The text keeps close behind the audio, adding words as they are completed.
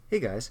Hey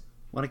guys,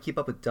 want to keep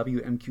up with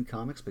WMQ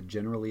Comics but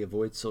generally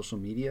avoid social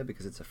media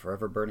because it's a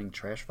forever burning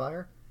trash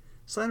fire?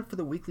 Sign up for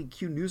the weekly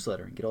Q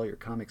newsletter and get all your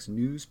comics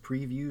news,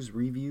 previews,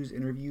 reviews,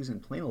 interviews, and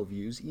plain old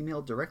views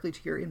emailed directly to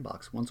your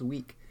inbox once a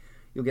week.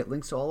 You'll get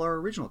links to all our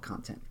original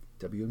content,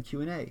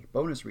 WMQ&A,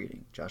 bonus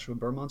reading, Joshua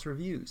Bermont's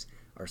reviews,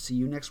 our See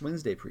You Next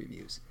Wednesday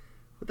previews,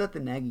 without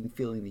the nagging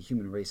feeling the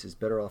human race is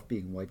better off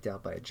being wiped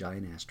out by a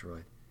giant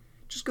asteroid.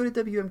 Just go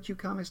to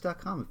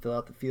WMQcomics.com and fill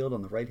out the field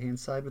on the right-hand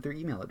side with your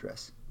email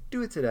address.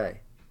 Do it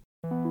today.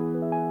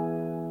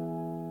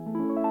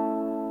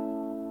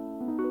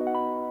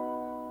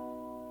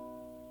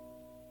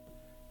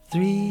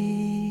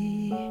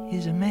 Three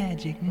is a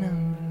magic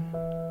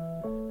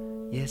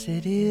number. Yes,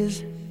 it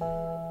is.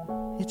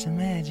 It's a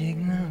magic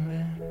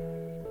number.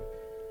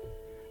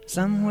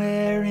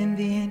 Somewhere in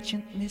the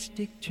ancient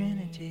mystic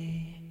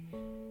trinity,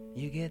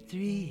 you get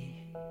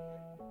three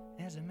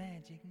as a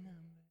magic number.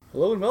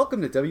 Hello and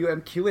welcome to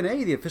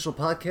WMQ&A, the official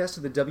podcast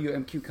of the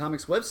WMQ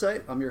Comics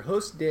website. I'm your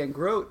host, Dan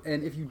Grote,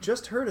 and if you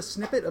just heard a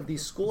snippet of the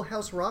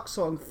Schoolhouse Rock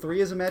song,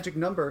 3 is a Magic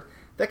Number,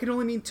 that can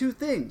only mean two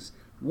things.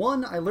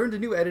 One, I learned a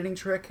new editing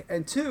trick,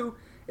 and two,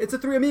 it's a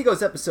Three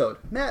Amigos episode.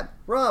 Matt,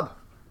 Rob,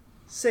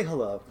 say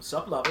hello. What's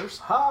up, lovers?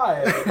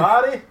 Hi,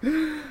 everybody.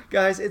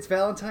 Guys, it's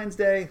Valentine's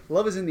Day,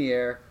 love is in the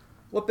air.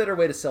 What better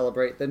way to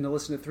celebrate than to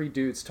listen to three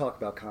dudes talk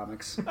about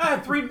comics?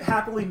 Three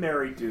happily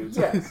married dudes.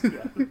 Yes.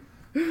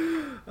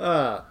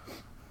 Yeah.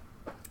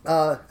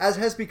 As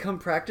has become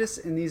practice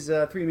in these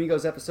Three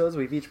Amigos episodes,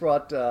 we've each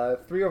brought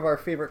three of our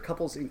favorite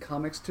couples in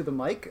comics to the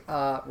mic.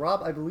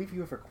 Rob, I believe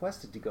you have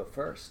requested to go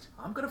first.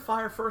 I'm going to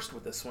fire first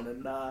with this one,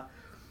 and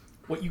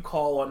what you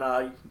call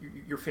on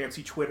your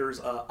fancy Twitters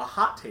a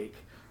hot take.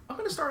 I'm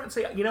going to start and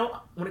say,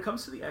 when it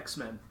comes to the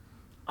X-Men,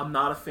 I'm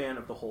not a fan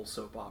of the whole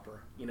soap opera.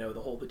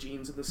 The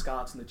Jeans and the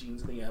Scotts and the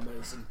Jeans and the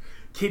Emmas and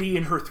Kitty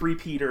and her three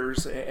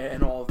Peters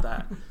and all of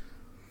that.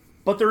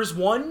 But there's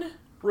one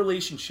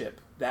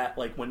relationship that,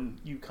 like, when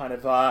you kind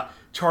of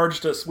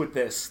charged us with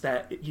this,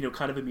 that,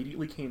 kind of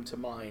immediately came to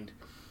mind.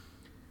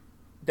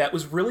 That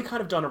was really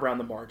kind of done around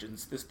the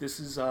margins. This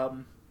is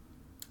in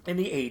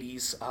the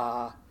 80s.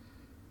 How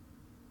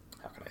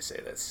can I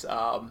say this?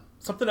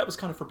 Something that was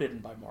kind of forbidden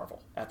by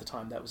Marvel at the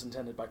time. That was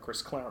intended by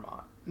Chris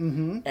Claremont.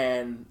 Mm-hmm.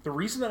 And the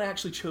reason that I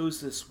actually chose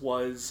this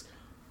was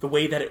the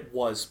way that it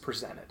was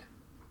presented.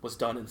 Was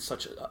done in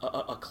such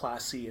a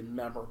classy and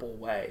memorable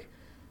way.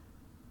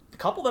 The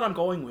couple that I'm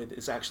going with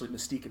is actually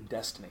Mystique and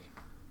Destiny.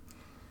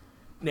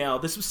 Now,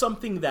 this was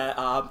something that,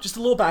 just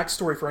a little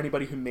backstory for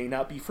anybody who may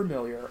not be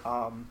familiar.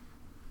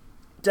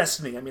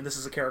 Destiny, this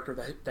is a character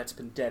that's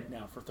been dead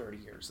now for 30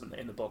 years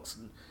in the books,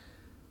 and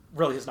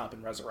really has not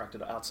been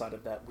resurrected outside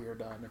of that weird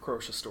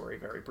Necrosha story,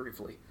 very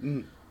briefly.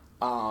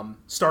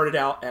 Started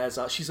out as,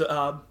 she's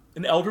an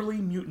elderly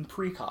mutant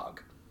precog.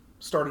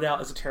 Started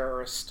out as a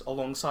terrorist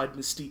alongside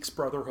Mystique's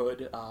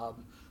Brotherhood,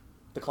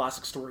 the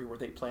classic story where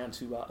they plan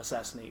to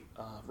assassinate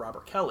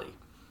Robert Kelly.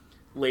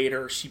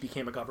 Later, she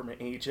became a government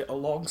agent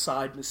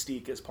alongside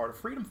Mystique as part of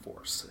Freedom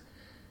Force.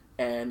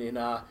 And in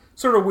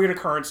sort of a weird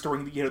occurrence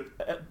during the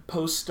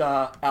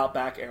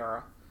post-Outback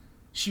era,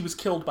 she was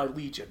killed by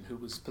Legion, who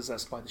was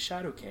possessed by the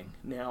Shadow King.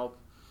 Now,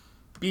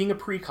 being a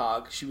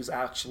precog, she was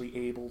actually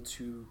able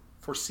to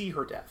foresee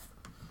her death.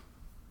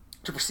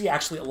 To foresee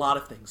actually a lot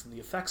of things and the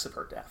effects of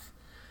her death.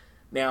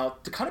 Now,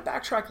 to kind of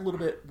backtrack a little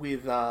bit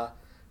with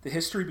the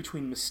history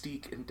between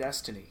Mystique and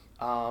Destiny.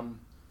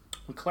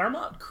 When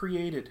Claremont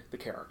created the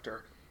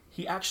character,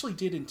 he actually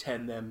did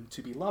intend them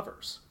to be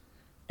lovers.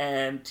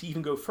 And to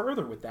even go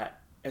further with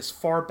that, as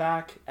far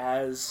back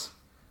as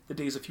the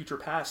Days of Future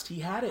Past, he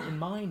had it in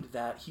mind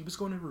that he was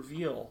going to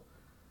reveal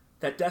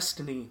that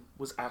Destiny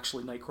was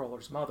actually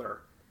Nightcrawler's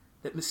mother,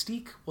 that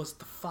Mystique was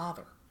the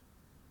father.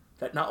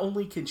 That not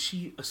only can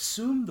she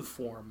assume the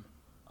form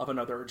of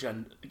another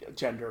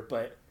gender,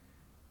 but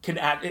can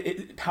act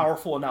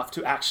powerful enough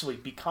to actually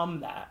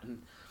become that.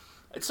 And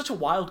it's such a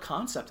wild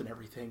concept and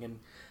everything. And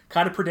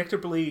kind of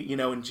predictably,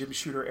 in Jim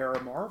Shooter era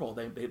Marvel,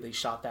 they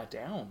shot that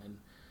down.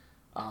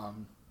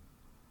 And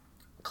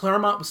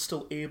Claremont was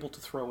still able to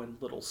throw in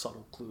little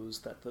subtle clues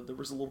that there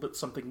was a little bit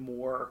something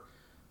more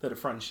than a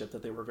friendship,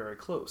 that they were very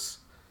close.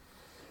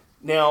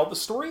 Now, the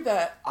story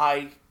that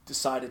I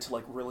decided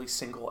to really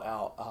single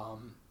out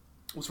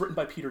was written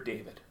by Peter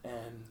David,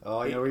 and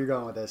I know where you're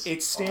going with this.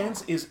 It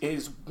stands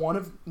is one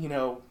of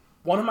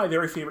my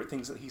very favorite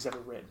things that he's ever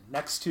written,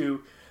 next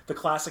to the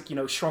classic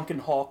Shrunken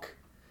Hulk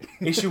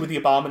issue with the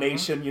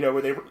Abomination,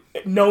 where they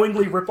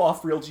knowingly rip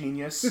off Real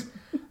Genius,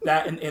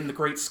 that and the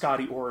Great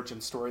Scotty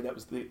origin story that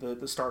was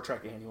the Star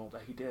Trek annual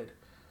that he did,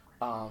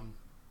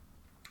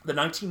 the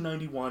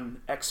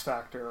 1991 X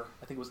Factor,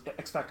 I think it was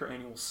X Factor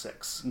Annual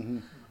 6. Mm-hmm.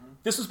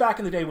 This was back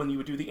in the day when you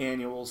would do the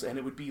annuals, and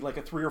it would be like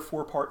a 3 or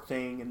 4 part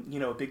thing,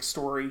 and a big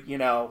story.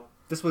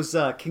 This was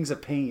Kings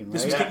of Pain, right?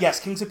 This was yes,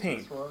 Kings of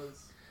Pain.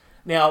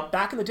 Now,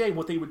 back in the day,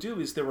 what they would do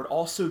is there would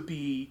also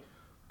be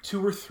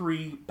 2 or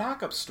 3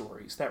 backup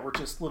stories that were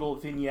just little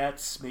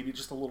vignettes, maybe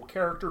just a little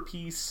character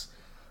piece,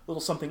 a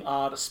little something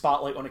odd, a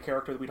spotlight on a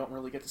character that we don't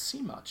really get to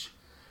see much.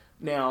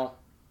 Now,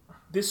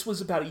 this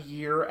was about a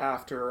year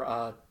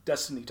after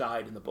Destiny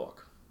died in the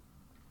book.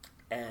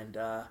 And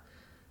the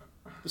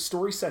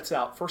story sets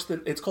out, first,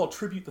 it's called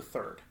Tribute the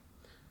Third.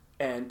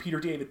 And Peter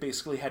David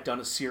basically had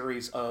done a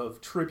series of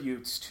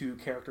tributes to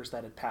characters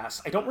that had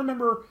passed. I don't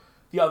remember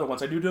the other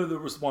ones. I do know there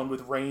was one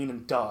with Rain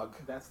and Doug.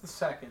 That's the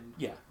second.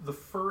 Yeah. The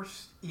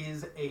first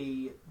is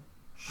a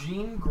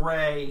Jean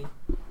Grey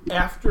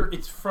after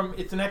it's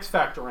an X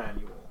Factor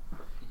annual.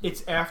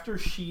 It's after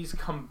she's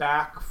come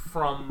back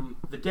from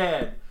the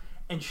dead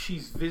and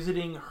she's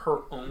visiting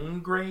her own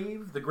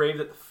grave, the grave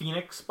that the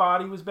Phoenix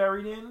body was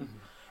buried in, mm-hmm.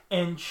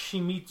 and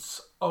she meets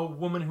a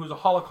woman who's a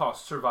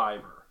Holocaust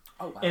survivor.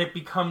 Oh, wow. And it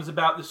becomes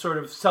about this sort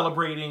of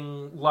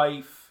celebrating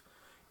life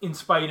in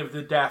spite of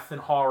the death and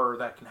horror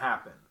that can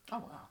happen.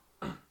 Oh,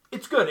 wow.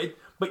 It's good,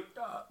 but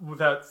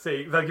without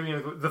giving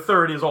you the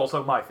third is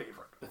also my favorite.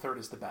 The third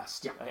is the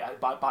best, yeah.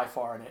 by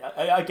far. And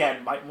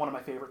again, one of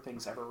my favorite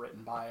things ever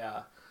written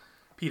by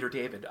Peter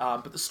David.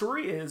 But the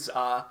story is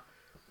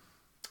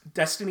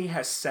Destiny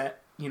has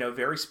set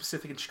very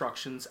specific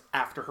instructions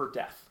after her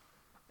death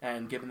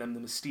and given them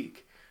the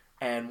Mystique.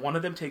 And one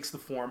of them takes the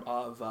form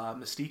of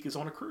Mystique is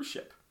on a cruise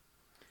ship.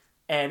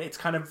 And it's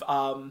kind of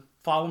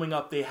following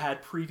up, they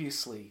had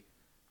previously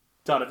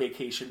done a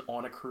vacation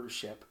on a cruise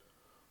ship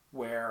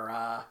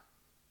where,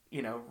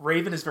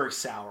 Raven is very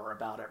sour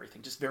about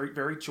everything. Just very,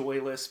 very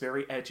joyless,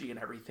 very edgy and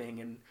everything.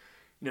 And,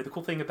 the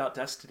cool thing about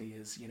Destiny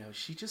is,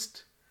 she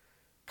just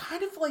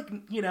kind of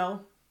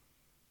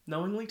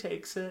knowingly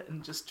takes it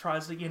and just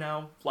tries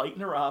to,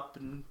 lighten her up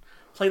and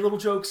play little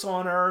jokes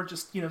on her.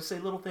 Just, say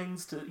little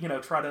things to,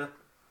 try to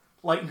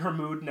lighten her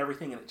mood and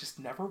everything. And it just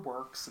never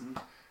works. And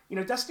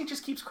Destiny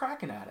just keeps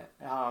cracking at it.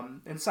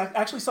 And it's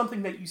actually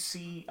something that you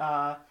see,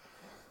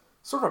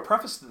 sort of a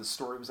preface to this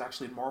story was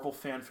actually in Marvel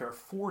Fanfare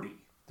 40.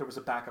 There was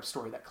a backup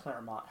story that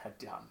Claremont had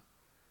done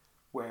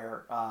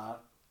where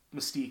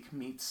Mystique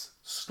meets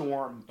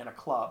Storm in a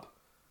club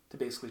to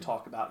basically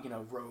talk about,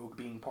 Rogue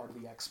being part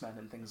of the X-Men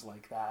and things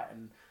like that.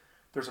 And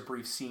there's a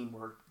brief scene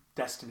where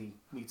Destiny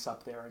meets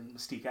up there and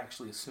Mystique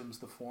actually assumes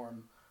the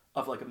form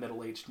of a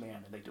middle-aged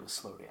man and they do a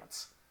slow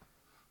dance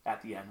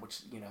at the end,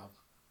 which,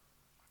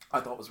 I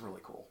thought was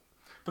really cool.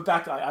 But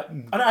back to,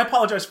 and I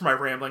apologize for my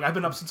rambling. I've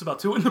been up since about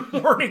 2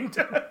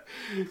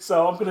 a.m,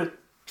 so I'm going to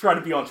try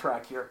to be on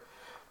track here.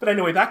 But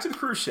anyway, back to the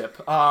cruise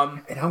ship.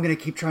 And I'm going to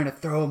keep trying to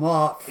throw him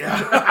off.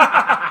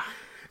 Yeah.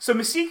 So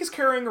Mystique is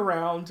carrying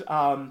around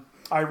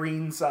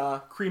Irene's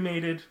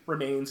cremated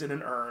remains in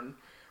an urn,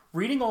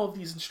 reading all of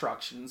these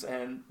instructions,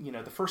 and,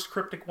 the first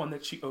cryptic one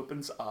that she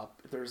opens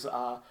up, there's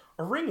a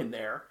ring in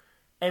there,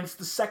 and it's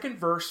the second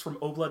verse from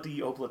Obla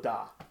Di Obla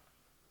Da.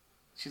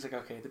 She's like,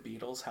 okay, the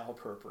Beatles, how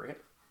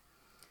appropriate.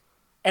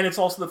 And it's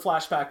also the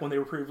flashback when they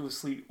were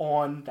previously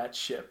on that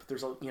ship.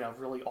 There's a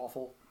really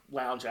awful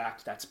lounge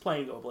act that's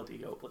playing Obla Di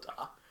Obla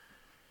Da.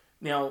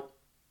 Now,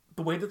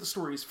 the way that the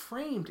story is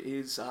framed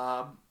is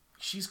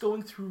she's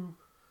going through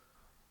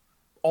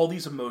all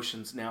these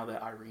emotions now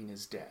that Irene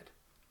is dead.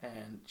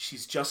 And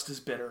she's just as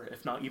bitter,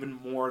 if not even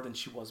more than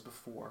she was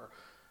before.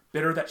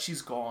 Bitter that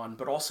she's gone,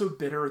 but also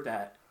bitter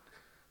that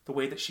the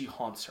way that she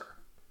haunts her.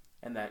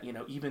 And that,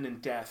 even in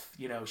death,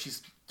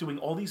 she's doing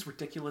all these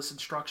ridiculous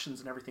instructions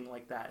and everything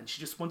like that. And she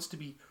just wants to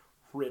be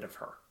rid of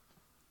her,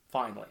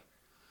 finally.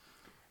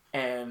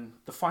 And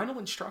the final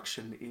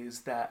instruction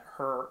is that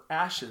her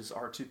ashes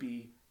are to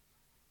be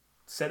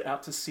set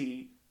out to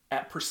sea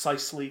at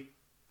precisely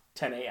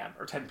 10 a.m.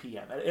 or 10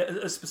 p.m. at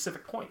a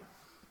specific point.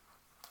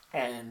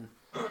 And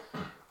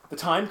the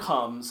time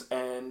comes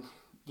and,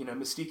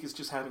 Mystique is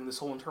just having this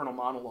whole internal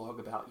monologue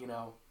about,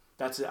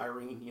 that's it,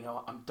 Irene,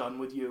 I'm done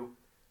with you.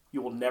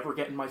 You will never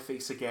get in my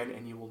face again,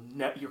 and you will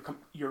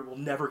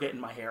never get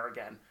in my hair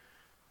again.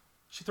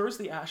 She throws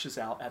the ashes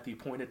out at the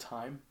appointed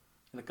time,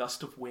 and a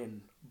gust of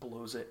wind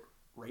blows it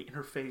right in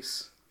her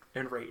face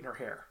and right in her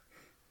hair.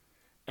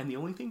 And the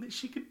only thing that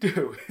she could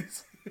do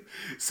is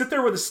sit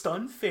there with a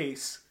stunned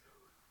face,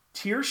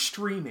 tears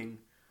streaming,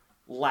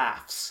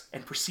 laughs,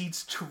 and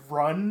proceeds to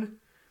run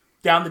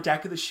down the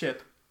deck of the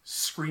ship,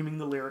 screaming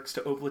the lyrics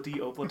to Obla Di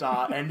Obla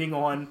Da, ending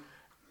on,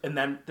 and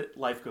then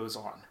life goes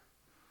on.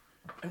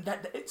 And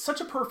it's such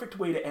a perfect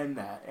way to end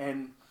that.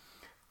 And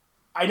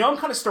I know I'm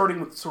kind of starting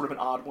with sort of an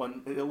odd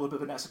one, a little bit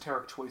of an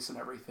esoteric choice and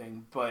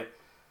everything, but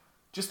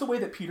just the way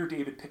that Peter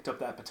David picked up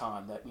that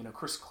baton, that,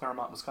 Chris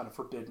Claremont was kind of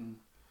forbidden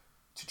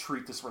to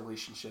treat this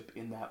relationship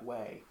in that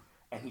way.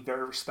 And he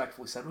very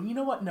respectfully said, well, you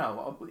know what?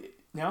 No,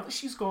 now that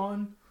she's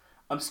gone,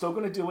 I'm still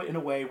going to do it in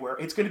a way where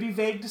it's going to be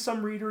vague to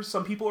some readers.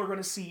 Some people are going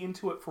to see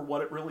into it for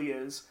what it really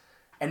is.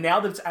 And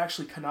now that it's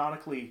actually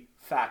canonically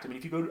fact, I mean,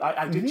 if you go to,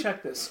 I did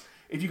check this.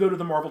 If you go to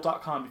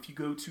themarvel.com, if you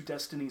go to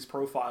Destiny's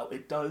profile,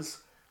 it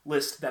does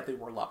list that they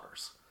were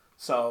lovers.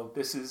 So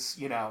this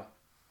is,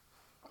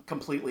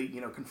 completely,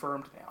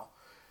 confirmed now.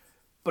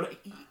 But,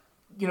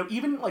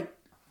 even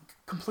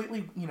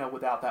completely,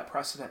 without that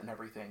precedent and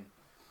everything,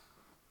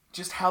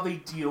 just how they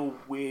deal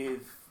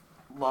with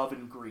love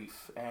and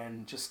grief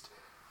and just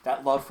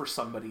that love for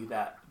somebody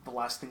that the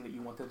last thing that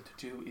you want them to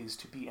do is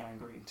to be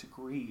angry and to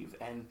grieve.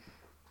 And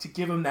to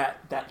give them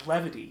that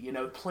levity, you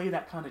know, play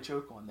that kind of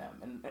joke on them.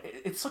 And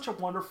it's such a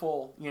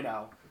wonderful, you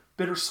know,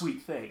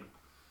 bittersweet thing.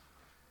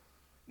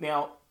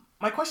 Now,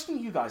 my question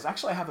to you guys,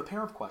 actually I have a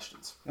pair of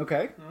questions.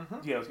 Okay.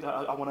 You know,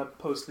 I want to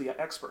pose to the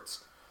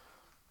experts.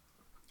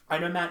 I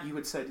know, Matt, you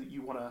had said that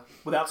you want to,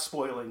 without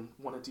spoiling,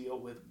 want to deal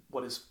with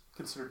what is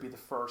considered to be the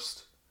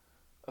first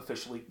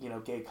officially, you know,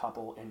 gay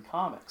couple in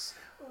comics.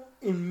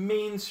 In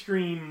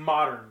mainstream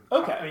modern.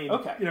 Okay, I mean,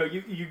 okay. you know,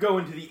 you go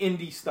into the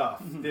indie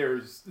stuff.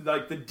 There's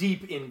like the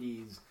deep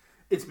indies.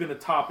 It's been a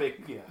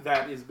topic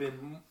that has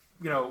been,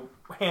 you know,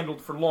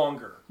 handled for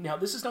longer. Now,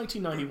 this is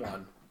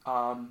 1991,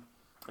 and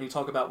you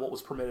talk about what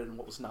was permitted and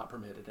what was not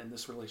permitted, and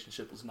this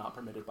relationship was not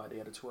permitted by the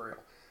editorial.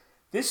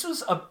 This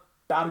was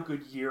about a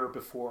good year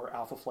before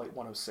Alpha Flight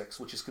 106,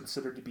 which is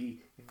considered to be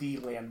the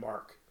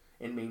landmark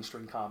in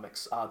mainstream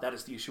comics. That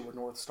is the issue where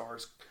North Star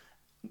is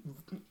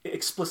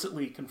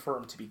explicitly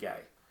confirmed to be gay.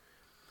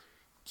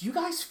 Do you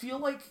guys feel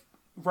like,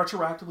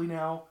 retroactively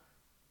now,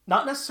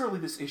 not necessarily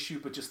this issue,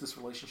 but just this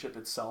relationship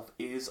itself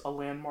is a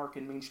landmark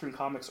in mainstream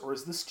comics, or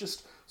is this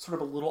just sort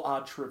of a little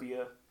odd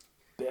trivia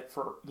bit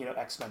for, you know,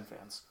 X-Men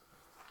fans?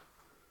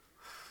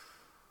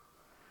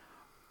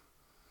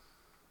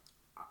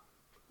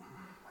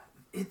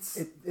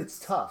 It's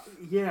tough.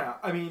 Yeah,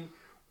 I mean,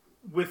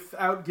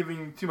 without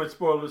giving too much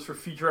spoilers for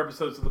future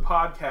episodes of the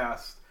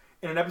podcast,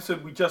 in an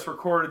episode we just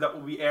recorded that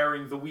will be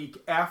airing the week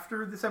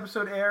after this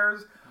episode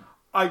airs,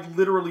 I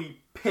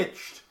literally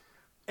pitched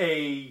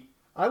a...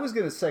 I was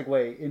going to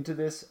segue into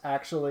this,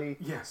 actually.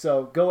 Yeah.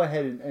 So go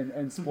ahead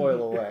and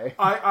spoil away.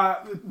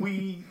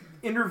 We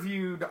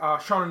interviewed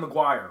Sean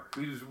McGuire,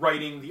 who's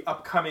writing the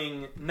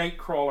upcoming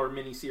Nightcrawler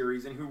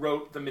miniseries and who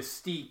wrote the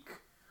Mystique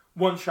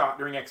one-shot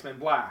during X-Men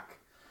Black.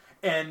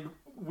 And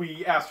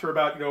we asked her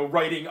about, you know,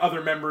 writing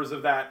other members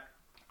of that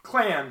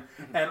clan.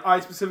 And I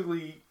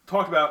specifically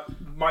talked about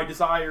my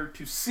desire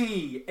to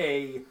see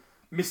a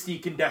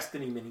Mystique and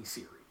Destiny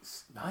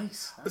miniseries.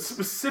 Nice.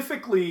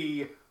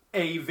 Specifically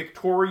a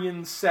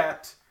Victorian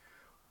set.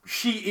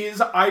 She is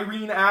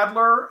Irene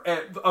Adler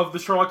of the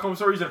Sherlock Holmes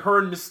stories, and her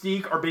and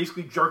Mystique are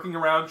basically jerking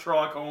around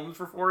Sherlock Holmes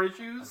for 4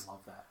 issues. I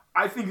love that.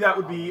 I think that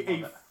would be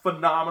a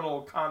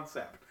phenomenal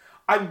concept.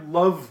 I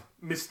love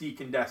Mystique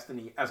and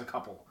Destiny as a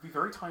couple. Be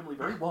very timely,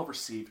 very well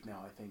received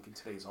now, I think, in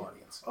today's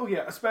audience. Oh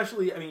yeah,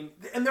 especially, I mean,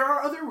 and there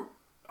are other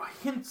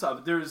hints of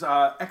it. There's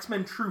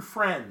X-Men True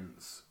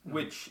Friends,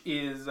 which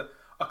is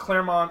a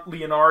Claremont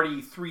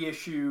Leonardi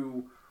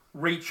 3-issue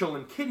Rachel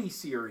and Kitty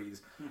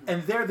series.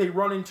 And there they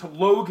run into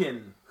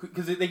Logan,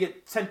 because they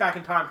get sent back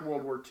in time to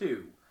World War II.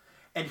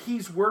 And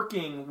he's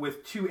working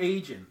with 2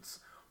 agents,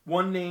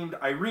 one named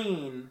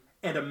Irene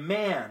and a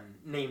man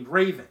named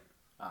Raven.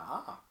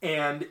 Ah.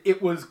 And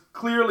it was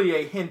clearly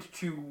a hint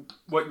to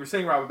what you were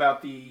saying, Rob,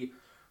 about the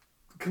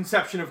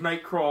conception of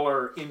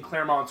Nightcrawler in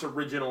Claremont's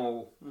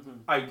original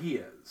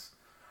ideas.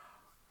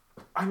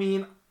 I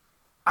mean,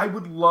 I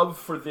would love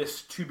for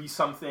this to be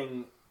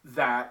something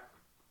that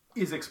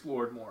is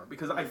explored more,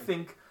 because I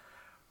think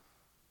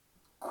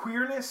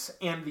queerness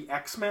and the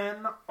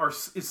X-Men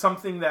is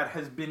something that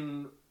has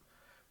been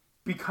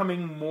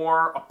becoming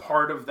more a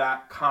part of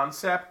that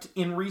concept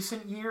in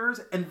recent years,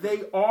 and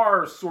they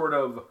are sort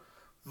of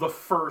the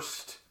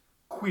first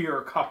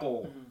queer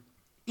couple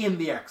in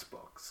the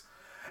X-books.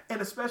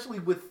 And especially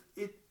with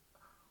it,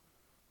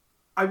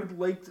 I would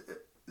like to,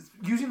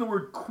 using the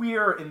word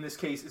queer in this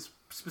case is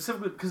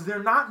specifically because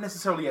they're not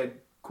necessarily a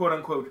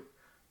quote-unquote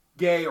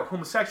gay or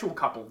homosexual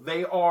couple.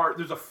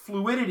 There's a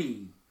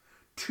fluidity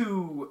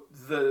to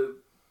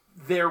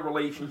their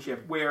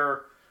relationship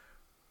where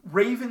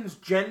Raven's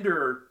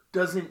gender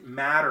doesn't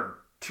matter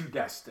to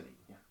Destiny.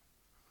 Yeah.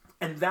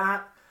 And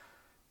that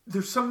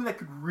there's something that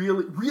could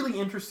really, really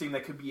interesting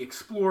that could be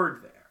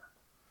explored there.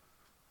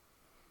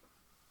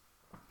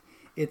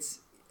 It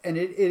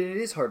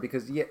is hard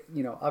because, you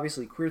know,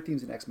 obviously queer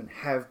themes in X-Men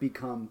have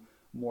become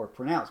more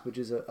pronounced, which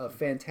is a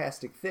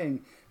fantastic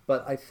thing.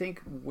 But I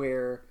think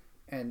where,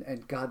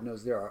 and God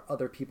knows there are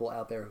other people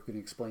out there who can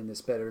explain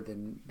this better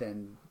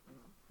than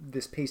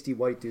this pasty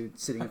white dude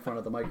sitting in front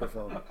of the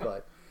microphone.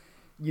 But,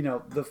 you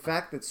know, the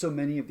fact that so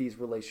many of these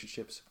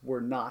relationships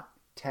were not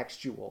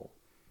textual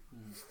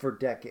for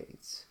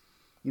decades.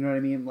 You know what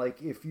I mean?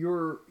 Like, if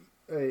you're,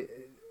 if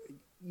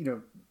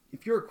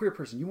you're a queer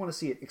person, you want to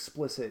see it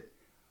explicit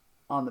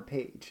on the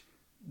page.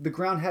 The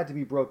ground had to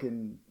be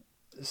broken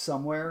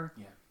somewhere.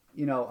 Yeah.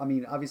 You know, I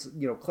mean, obviously,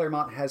 you know,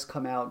 Claremont has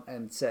come out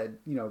and said,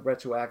 you know,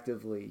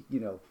 retroactively, you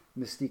know,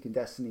 Mystique and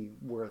Destiny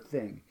were a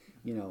thing.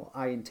 You know,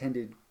 I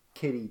intended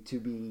Kitty to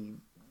be,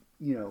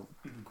 you know,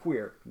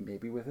 queer.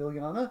 Maybe with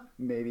Ileana,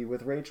 maybe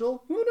with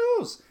Rachel, who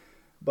knows?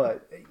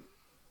 But,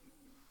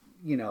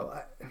 you know,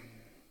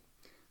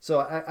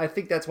 I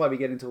think that's why we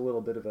get into a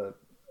little bit of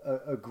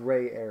a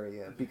gray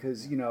area,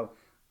 because, you know,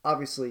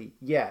 obviously,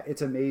 yeah,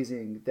 it's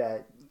amazing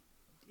that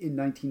in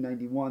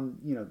 1991,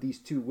 you know, these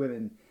 2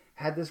 women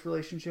had this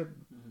relationship,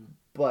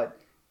 but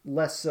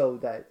less so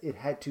that it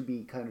had to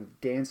be kind of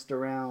danced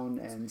around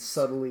and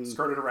subtly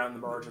skirted around the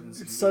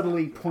margins,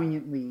 subtly,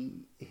 poignantly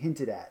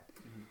hinted at.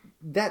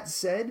 That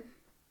said,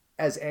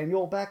 as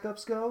annual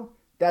backups go,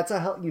 that's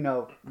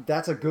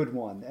that's a good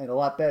one, and a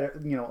lot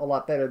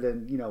better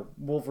than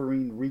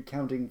Wolverine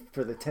recounting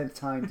for the 10th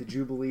time to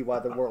Jubilee why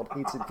the world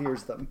hates and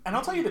fears them. And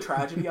I'll tell you the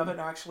tragedy of it,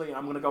 actually, and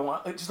I'm going to go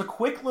on. Just a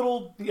quick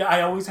little...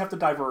 I always have to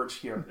diverge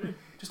here.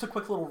 Just a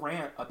quick little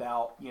rant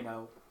about,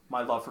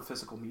 my love for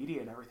physical media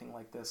and everything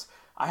like this.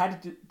 I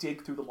had to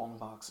dig through the long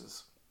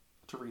boxes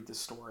to read this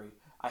story.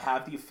 I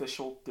have the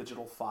official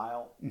digital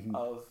file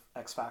of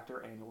X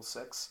Factor Annual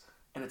 6,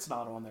 and it's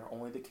not on there.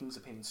 Only the Kings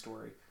of Pain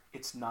story.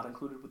 It's not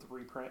included with the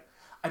reprint.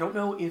 I don't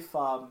know if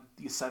the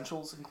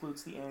Essentials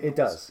includes the annuals. It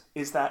does.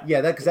 Is that...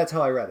 Yeah, because that's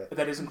how I read it.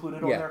 That is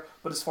included on there.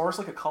 But as far as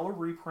like a color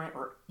reprint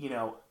or,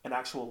 an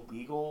actual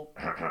legal,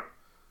 like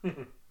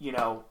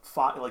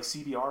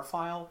CBR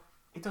file,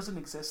 it doesn't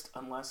exist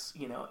unless,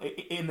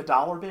 in the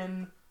dollar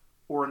bin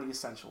or in the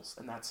Essentials.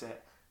 And that's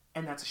it.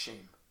 And that's a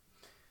shame.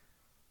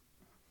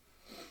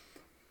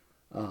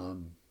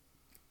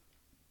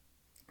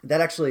 That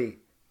actually...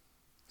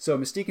 So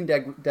Mystique and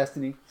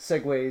Destiny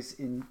segues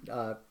in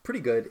pretty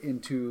good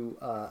into,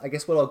 I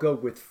guess, what I'll go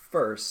with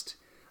first,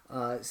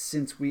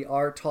 since we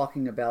are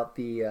talking about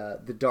the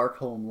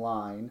Darkholme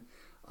line.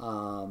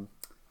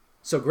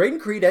 So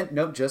Graydon Creed,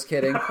 no, just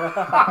kidding.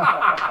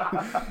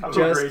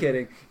 Just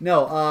kidding.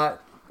 No, I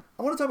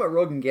want to talk about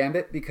Rogue and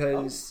Gambit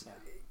because,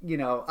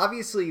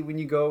 obviously when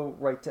you go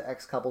right to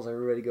X couples,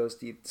 everybody goes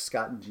to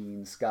Scott and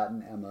Jean, Scott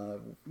and Emma,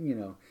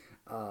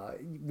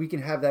 we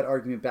can have that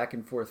argument back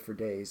and forth for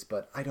days,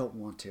 but I don't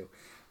want to.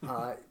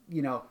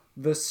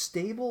 The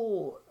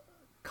stable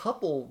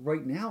couple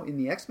right now in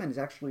the X-Men is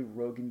actually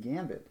Rogue and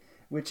Gambit,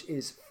 which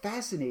is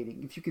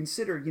fascinating if you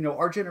consider,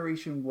 our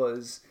generation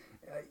was,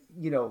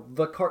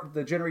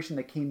 the generation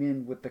that came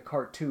in with the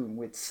cartoon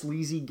with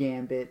sleazy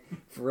Gambit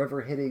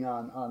forever hitting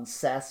on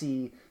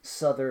sassy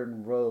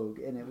Southern Rogue,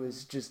 and it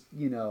was just,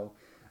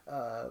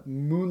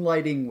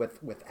 moonlighting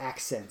with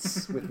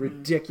accents, with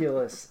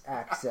ridiculous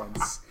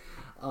accents.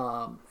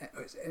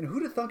 And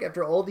who'd have thunk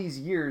after all these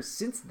years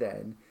since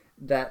then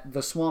that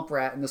the Swamp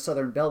Rat and the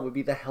Southern Belle would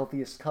be the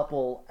healthiest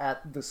couple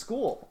at the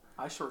school?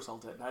 I sure as hell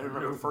did. And I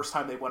remember the first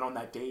time they went on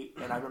that date,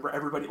 and I remember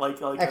everybody like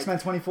X-Men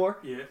 24?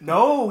 Yeah.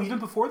 No, even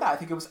before that. I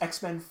think it was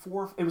X-Men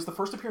 4. It was the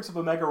first appearance of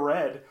Omega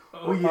Red.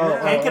 Oh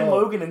yeah. Hank and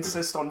Logan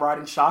insist on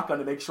riding shotgun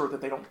to make sure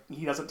that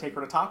he doesn't take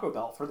her to Taco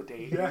Bell for the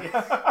date.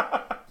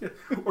 Yeah.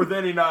 Or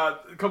then in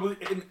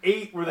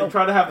 8 where they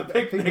try to have the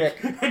picnic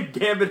and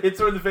Gambit hits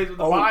her in the face with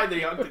the pie.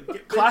 They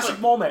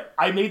classic moment.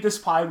 I made this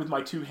pie with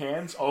my 2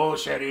 hands. Oh,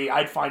 Shetty,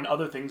 I'd find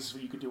other things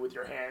you could do with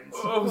your hands.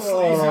 Oh,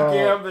 sleazy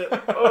Gambit.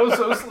 Oh,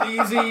 so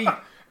sleazy.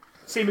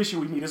 Same issue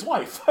we meet his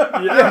wife.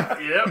 Yeah.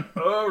 Yep.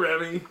 Oh,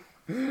 Remy.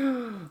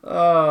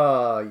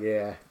 Oh,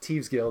 yeah.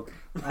 Thieves Guild.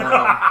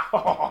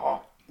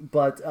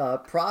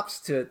 But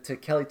props to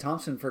Kelly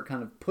Thompson for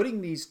kind of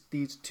putting these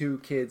 2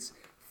 kids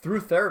through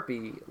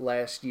therapy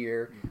last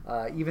year,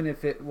 even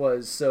if it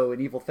was so an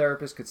evil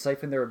therapist could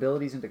siphon their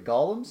abilities into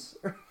golems.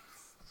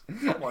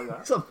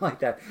 Something like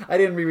that. I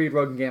didn't reread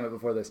Rogue and Gambit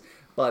before this.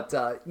 But,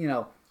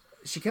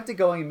 she kept it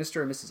going in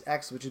Mr. and Mrs.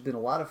 X, which has been a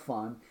lot of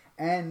fun,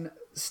 and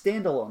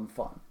standalone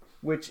fun,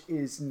 which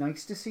is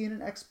nice to see in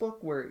an X book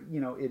where,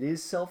 it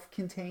is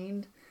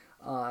self-contained,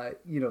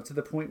 to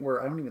the point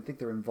where I don't even think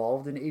they're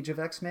involved in Age of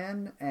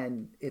X-Men,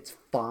 and it's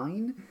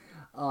fine.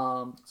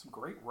 Some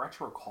great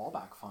retro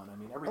callback fun. I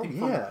mean, everything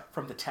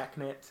from the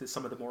Technet to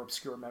some of the more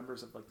obscure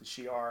members of like the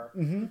Shi'ar,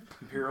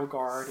 Imperial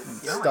Guard, and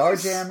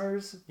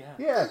Starjammers.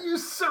 Yeah. You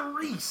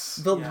Cerise.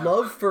 The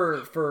love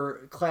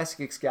for classic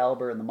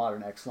Excalibur and the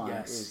modern X line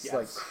is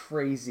like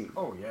crazy.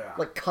 Oh yeah.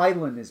 Like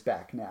Kylan is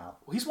back now.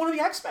 Well, he's one of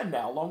the X-Men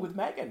now, along with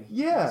Megan.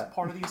 Yeah. He's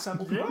part of the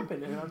assembled group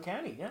and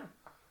Uncanny. Yeah.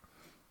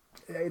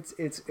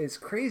 It's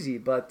crazy,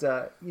 but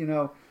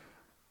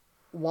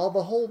while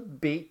the whole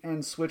bait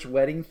and switch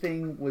wedding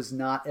thing was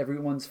not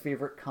everyone's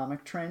favorite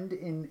comic trend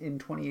in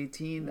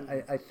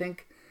 2018, I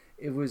think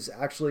it was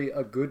actually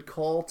a good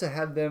call to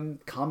have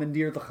them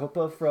commandeer the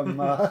chuppah from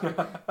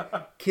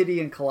Kitty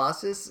and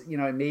Colossus.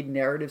 It made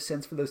narrative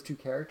sense for those 2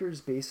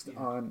 characters based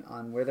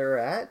on where they're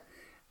at,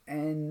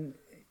 and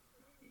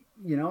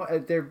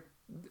they're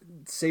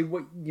say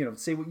what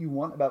you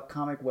want about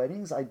comic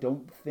weddings. I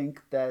don't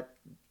think that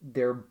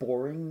they're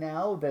boring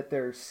now, that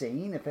they're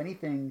sane. If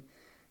anything,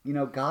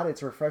 God,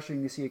 it's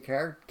refreshing to see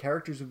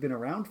characters who've been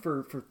around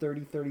for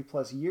 30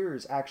 plus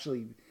years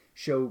actually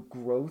show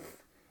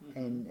growth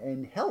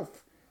and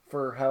health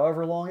for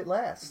however long it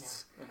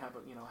lasts. Yeah. And have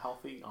a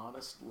healthy,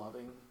 honest,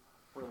 loving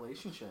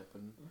relationship.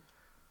 And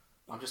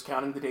I'm just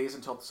counting the days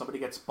until somebody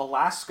gets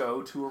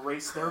Belasco to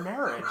erase their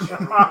marriage.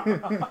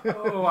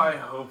 Oh, I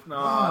hope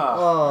not.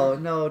 Oh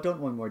no! Don't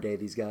one more day,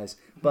 these guys.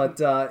 But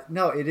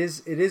no, it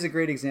is a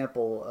great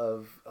example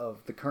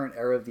of the current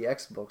era of the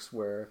X books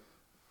where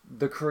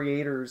the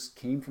creators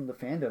came from the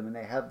fandom and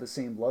they have the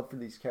same love for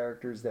these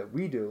characters that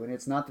we do. And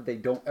it's not that they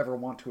don't ever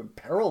want to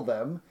imperil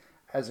them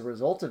as a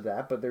result of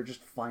that, but they're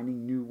just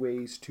finding new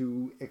ways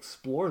to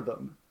explore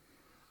them.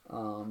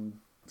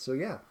 So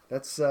yeah,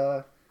 that's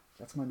my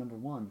number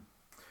 1.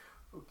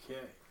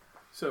 Okay.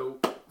 So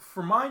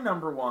for my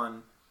number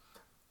 1,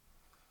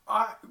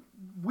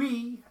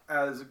 We,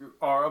 as a group,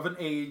 are of an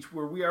age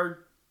where we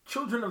are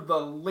children of the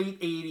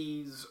late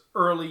 80s,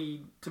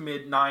 early to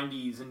mid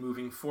 90s, and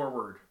moving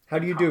forward. How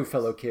do you do,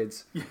 fellow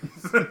kids?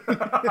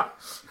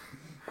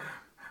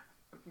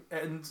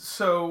 And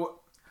so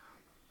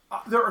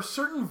there are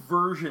certain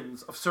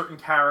versions of certain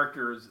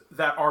characters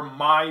that are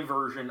my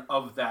version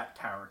of that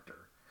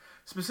character.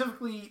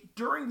 Specifically,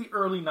 during the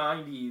early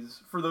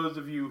 90s, for those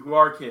of you who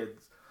are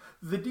kids,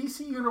 the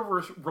DC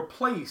Universe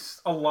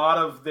replaced a lot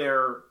of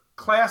their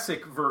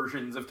classic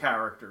versions of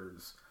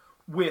characters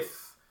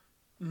with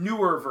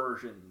newer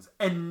versions,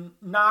 and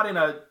not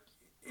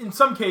in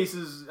some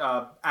cases,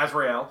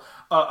 Azrael,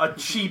 a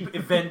cheap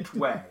event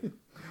way.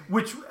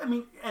 Which, I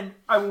mean, and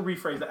I will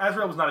rephrase that.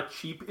 Azrael was not a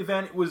cheap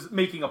event, it was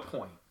making a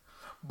point.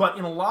 But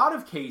in a lot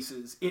of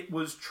cases, it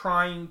was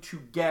trying to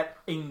get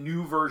a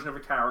new version of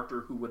a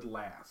character who would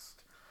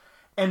last.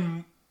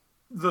 And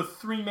the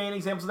three main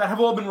examples of that have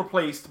all been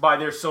replaced by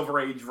their Silver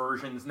Age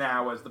versions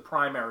now as the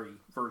primary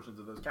versions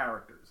of those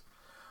characters.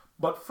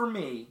 But for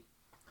me,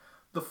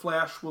 the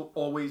Flash will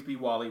always be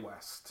Wally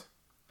West.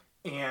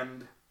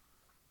 And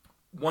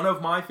one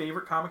of my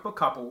favorite comic book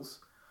couples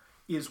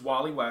is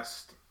Wally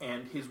West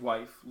and his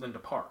wife, Linda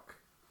Park.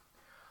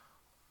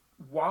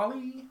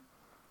 Wally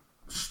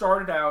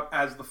started out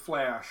as the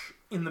Flash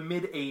in the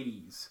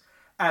mid-'80s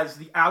as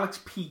the Alex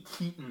P.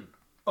 Keaton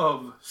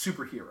of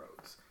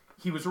superheroes.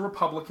 He was a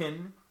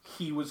Republican.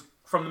 He was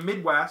from the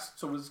Midwest,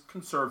 so was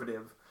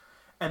conservative.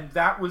 And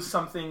that was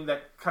something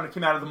that kind of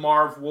came out of the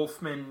Marv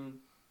Wolfman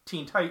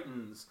Teen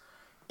Titans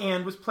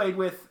and was played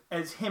with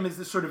as him as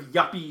this sort of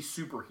yuppie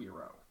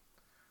superhero.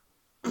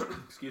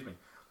 Excuse me.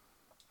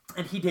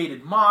 And he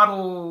dated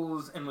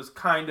models and was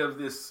kind of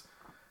this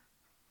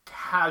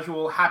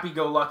casual,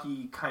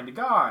 happy-go-lucky kind of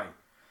guy.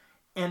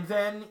 And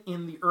then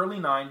in the early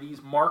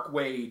 90s, Mark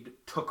Waid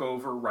took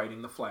over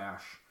writing The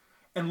Flash.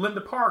 And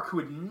Linda Park, who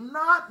had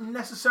not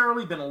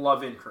necessarily been a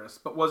love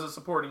interest, but was a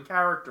supporting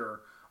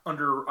character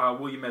under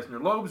William Eisner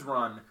Loeb's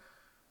run,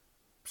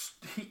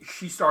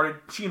 she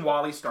and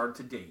Wally started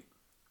to date.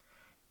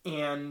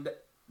 And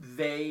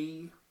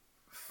they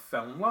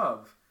fell in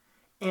love.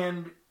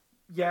 And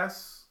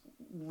yes,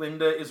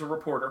 Linda is a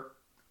reporter.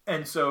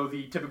 And so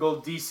the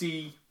typical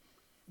DC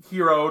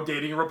hero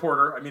dating a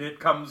reporter, I mean, it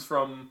comes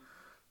from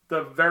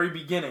the very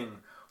beginning.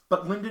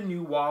 But Linda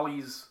knew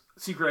Wally's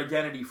secret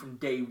identity from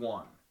day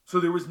one. So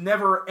there was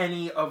never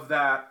any of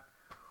that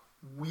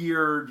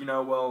weird,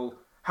 well,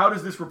 how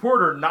does this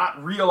reporter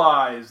not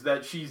realize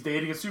that she's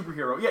dating a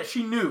superhero? Yeah,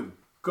 she knew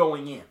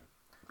going in,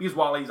 because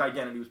Wally's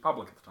identity was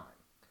public at the time.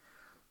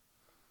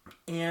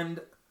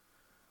 And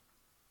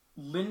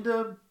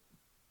Linda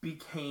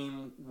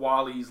became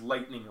Wally's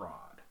lightning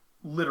rod,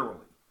 literally.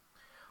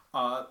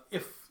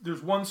 If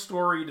there's one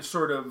story to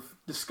sort of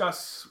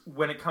discuss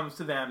when it comes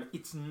to them,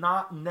 it's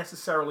not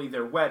necessarily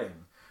their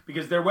wedding,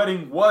 because their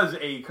wedding was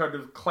a kind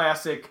of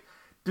classic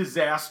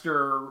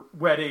disaster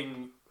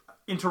wedding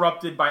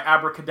interrupted by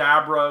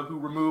Abracadabra, who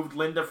removed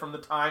Linda from the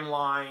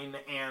timeline,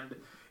 and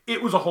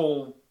it was a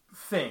whole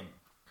thing.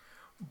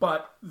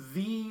 But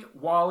the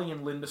Wally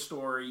and Linda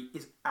story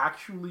is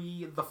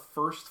actually the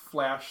first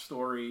Flash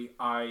story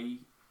I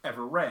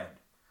ever read.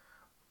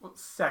 Well,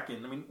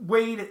 second, I mean,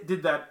 Waid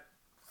did that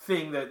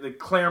thing, that the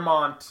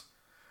Claremont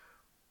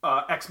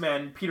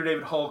X-Men, Peter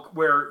David Hulk,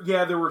 where,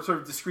 yeah, there were sort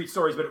of discrete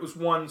stories, but it was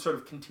one sort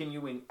of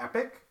continuing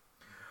epic.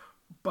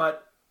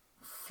 But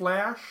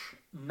Flash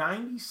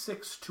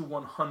 96 to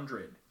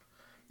 100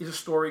 is a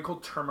story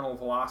called Terminal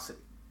Velocity.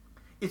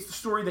 It's the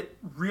story that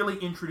really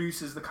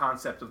introduces the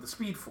concept of the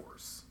Speed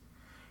Force.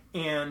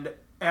 And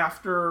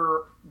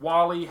after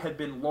Wally had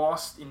been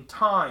lost in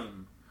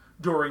time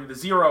during the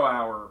Zero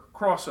Hour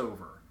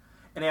crossover,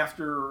 and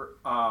after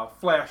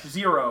Flash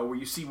Zero, where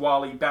you see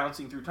Wally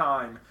bouncing through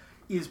time,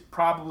 is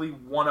probably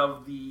one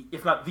of the,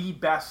 if not the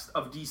best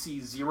of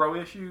DC's Zero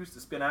issues to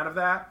spin out of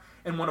that,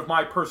 and one of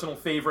my personal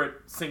favorite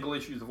single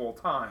issues of all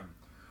time.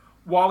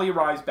 Wally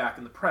arrives back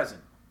in the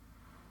present,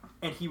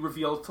 and he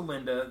reveals to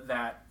Linda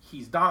that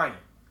he's dying.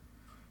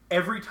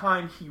 Every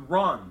time he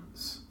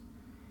runs,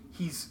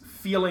 he's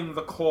feeling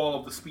the call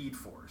of the Speed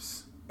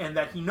Force, and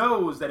that he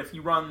knows that if he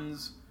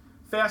runs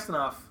fast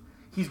enough,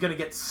 he's going to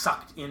get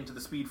sucked into the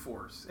Speed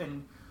Force.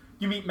 And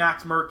you meet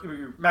Max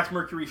Mercury. Max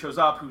Mercury shows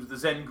up, who's the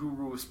Zen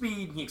guru of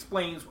speed, and he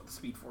explains what the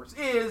Speed Force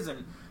is,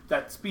 and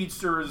that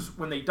speedsters,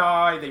 when they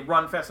die, they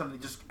run fast enough, they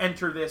just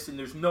enter this, and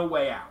there's no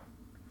way out.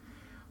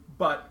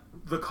 But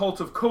the Cult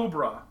of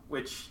Cobra,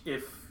 which,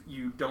 if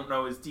you don't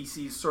know, is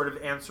DC's sort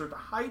of answer to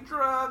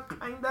Hydra,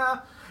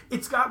 kinda.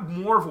 It's got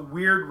more of a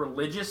weird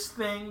religious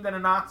thing than a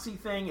Nazi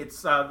thing.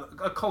 It's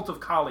a cult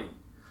of Kali,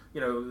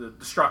 the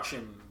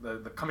destruction,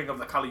 the coming of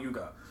the Kali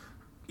Yuga,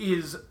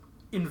 is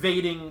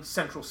invading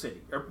Central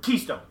City, or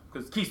Keystone,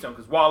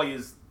 because Wally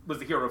was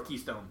the hero of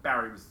Keystone,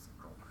 Barry was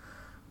Central.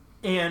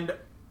 And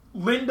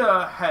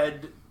Linda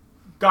had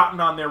gotten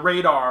on their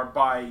radar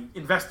by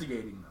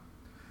investigating them.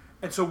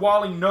 And so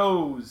Wally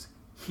knows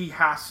he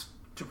has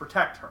to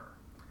protect her.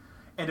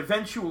 And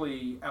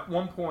eventually, at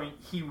one point,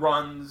 he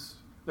runs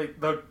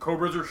The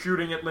Cobras are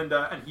shooting at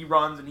Linda, and he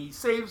runs and he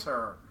saves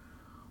her,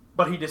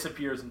 but he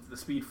disappears into the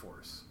Speed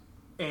Force.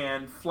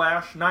 And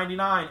Flash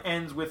 99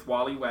 ends with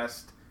Wally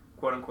West,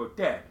 quote unquote,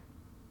 dead.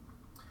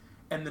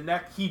 And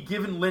he'd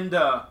given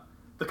Linda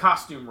the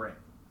costume ring.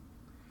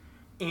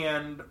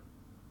 And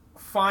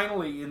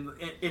finally, in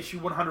issue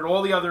 100,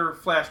 all the other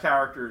Flash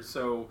characters,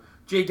 so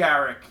Jay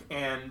Garrick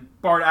and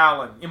Bart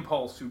Allen,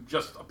 Impulse, who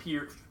just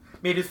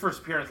made his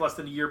first appearance less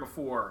than a year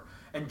before,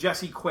 and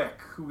Jesse Quick,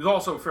 who was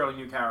also a fairly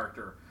new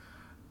character,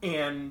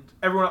 and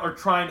everyone are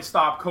trying to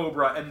stop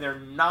Cobra, and they're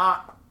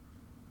not.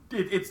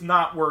 It's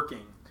not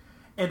working.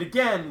 And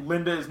again,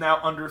 Linda is now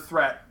under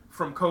threat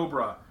from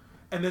Cobra,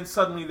 and then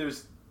suddenly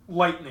there's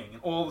lightning,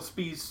 and all the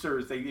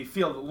speedsters they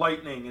feel the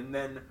lightning, and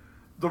then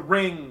the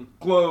ring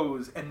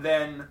glows, and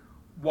then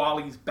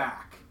Wally's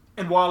back,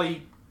 and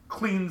Wally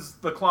cleans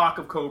the clock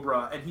of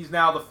Cobra, and he's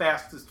now the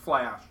fastest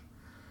Flash.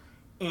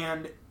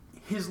 And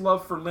his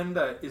love for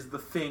Linda is the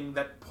thing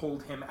that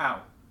pulled him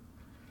out.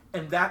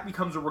 And that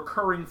becomes a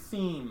recurring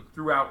theme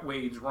throughout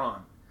Wade's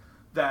run.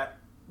 That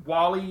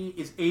Wally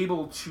is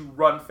able to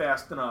run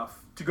fast enough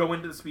to go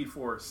into the Speed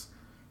Force,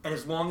 and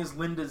as long as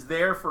Linda's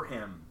there for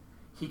him,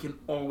 he can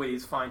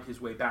always find his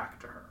way back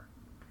to her.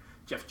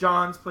 Jeff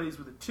Johns plays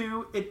with it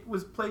too. It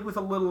was played with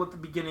a little at the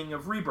beginning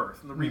of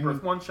Rebirth, in the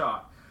Rebirth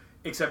one-shot.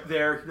 Except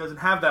there, he doesn't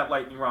have that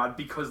lightning rod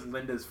because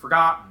Linda's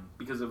forgotten,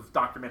 because of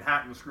Dr.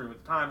 Manhattan screwing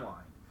with the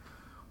timeline.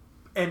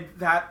 And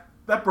that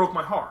broke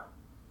my heart.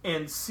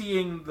 And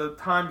seeing the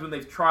times when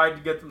they've tried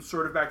to get them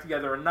sort of back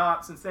together and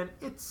not since then,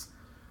 it's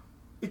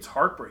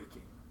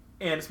heartbreaking.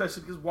 And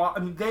especially because,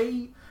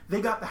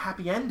 they got the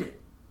happy ending.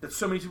 That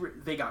so many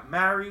they got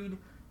married,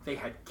 they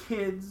had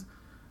kids.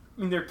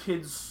 Their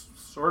kids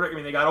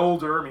they got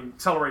older,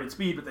 accelerated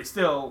speed, but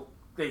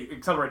they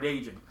accelerated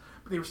aging.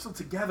 But they were still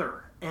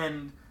together.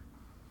 And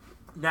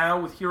now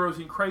with Heroes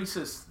in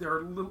Crisis,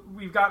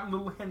 we've gotten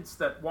little hints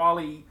that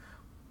Wally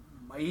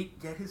might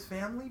get his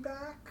family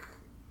back,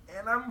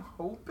 and I'm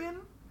hoping.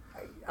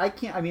 I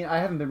can't. I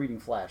haven't been reading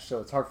Flash, so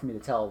it's hard for me to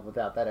tell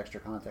without that extra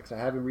context. I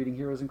have been reading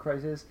Heroes in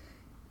Crisis.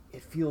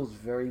 It feels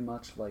very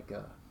much like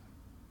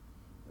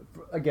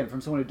again,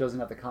 from someone who doesn't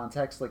have the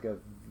context, like a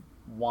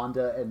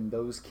Wanda and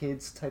those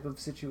kids type of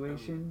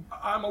situation.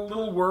 I'm a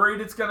little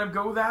worried it's going to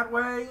go that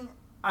way.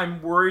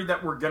 I'm worried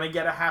that we're going to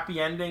get a happy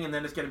ending, and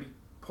then it's going to be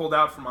pulled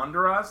out from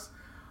under us.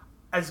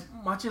 As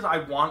much as I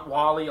want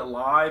Wally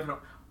alive,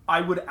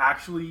 I would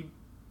actually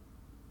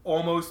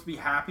almost be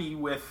happy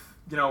with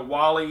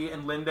Wally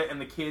and Linda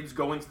and the kids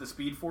going to the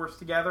Speed Force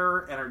together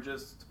and are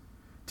just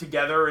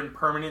together in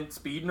permanent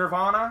speed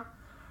nirvana.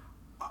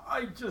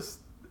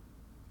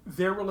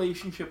 Their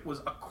relationship was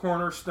a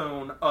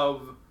cornerstone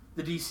of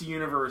the DC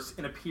Universe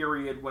in a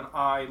period when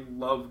I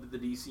loved the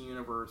DC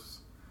Universe.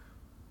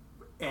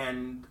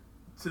 And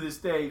to this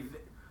day,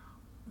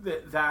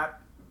 there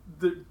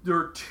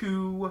are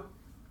two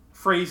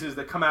phrases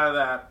that come out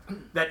of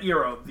that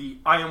era. The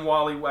I am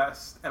Wally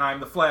West and I'm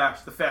the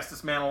Flash, the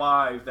fastest man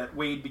alive, that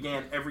Wade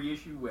began every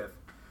issue with.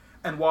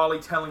 And Wally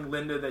telling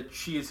Linda that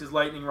she is his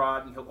lightning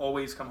rod and he'll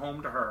always come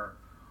home to her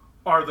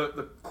are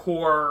the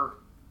core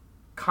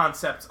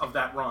concepts of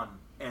that run.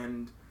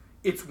 And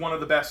it's one of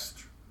the best,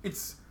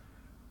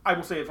 I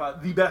will say it's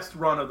the best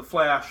run of the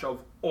Flash of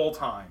all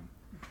time.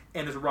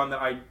 And is a run that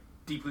I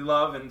deeply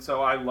love, and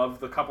so I love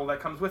the couple that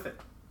comes with it.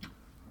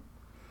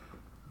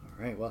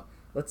 All right, well,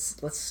 let's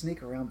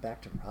sneak around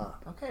back to Rob.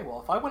 Okay,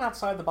 well, if I went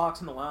outside the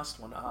box in the last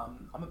one,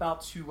 I'm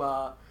about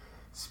to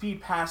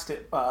speed past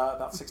it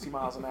about 60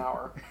 miles an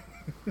hour.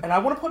 And I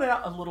want to put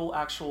out a little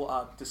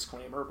actual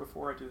disclaimer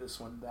before I do this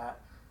one that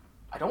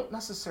I don't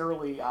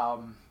necessarily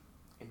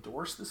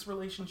endorse this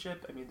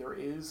relationship. There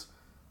is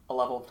a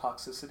level of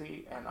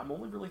toxicity, and I'm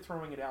only really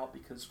throwing it out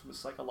because from a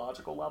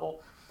psychological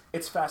level,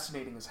 it's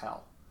fascinating as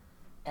hell.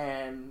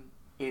 And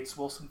it's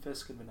Wilson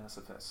Fisk and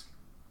Vanessa Fisk.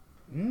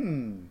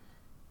 From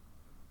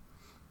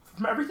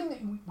everything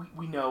that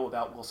we know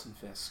about Wilson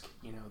Fisk,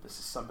 this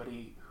is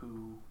somebody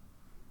who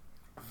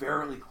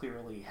very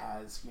clearly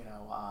has,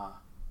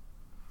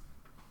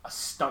 a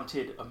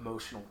stunted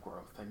emotional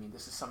growth.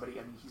 This is somebody,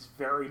 he's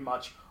very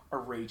much a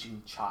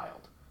raging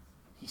child.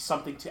 He's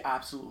something to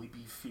absolutely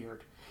be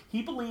feared.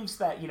 He believes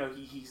that,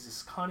 he's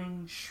this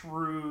cunning,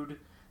 shrewd,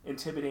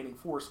 intimidating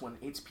force when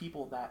it's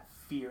people that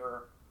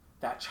fear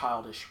that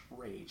childish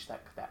rage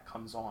that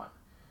comes on.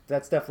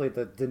 That's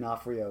definitely the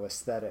D'Onofrio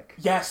aesthetic.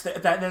 Yes,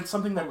 that's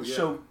something that the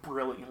show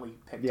brilliantly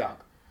picked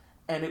up.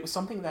 And it was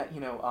something that,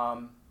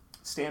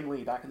 Stan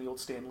Lee, back in the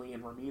old Stan Lee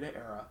and Romita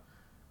era,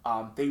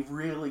 they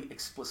really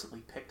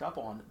explicitly picked up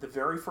on. The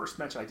very first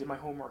mention, I did my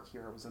homework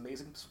here, it was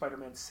Amazing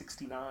Spider-Man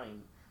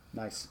 69.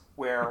 Nice.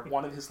 Where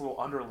one of his little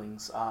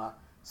underlings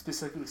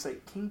specifically say,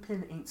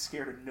 Kingpin ain't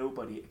scared of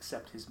nobody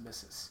except his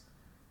missus.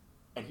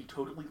 And he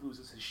totally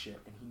loses his shit,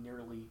 and he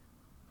nearly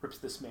rips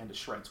this man to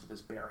shreds with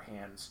his bare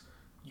hands.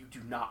 You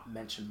do not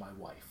mention my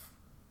wife.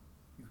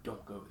 You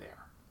don't go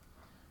there.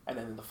 And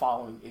then in the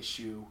following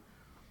issue,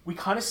 we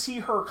kind of see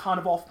her kind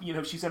of off,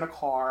 she's in a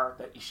car,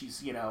 that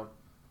she's,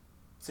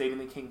 saving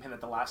the Kingpin at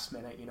the last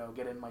minute,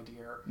 get in, my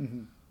dear.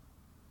 Mm-hmm.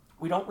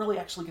 we don't really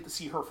actually get to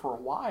see her for a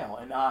while.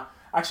 And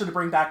actually, to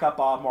bring back up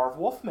Marv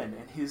Wolfman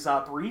and his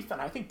brief and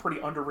I think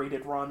pretty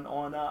underrated run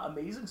on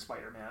Amazing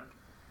Spider-Man.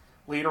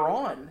 Later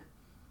on,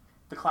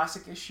 the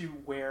classic issue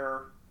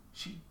where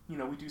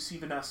we do see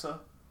Vanessa,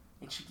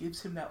 and she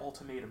gives him that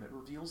ultimatum. It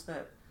reveals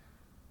that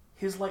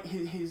his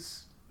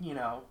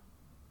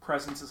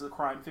presence as a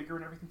crime figure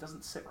and everything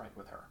doesn't sit right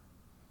with her.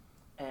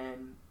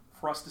 And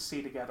for us to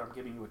say together, I'm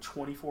giving you a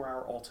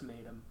 24-hour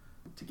ultimatum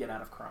to get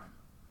out of crime.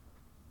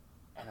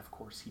 And of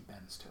course, he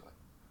bends to it.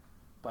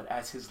 But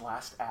as his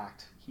last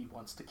act, he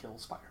wants to kill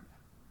Spider-Man.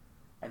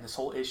 And this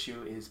whole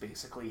issue is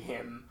basically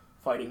him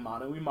fighting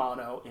mano a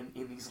mano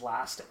in these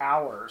last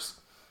hours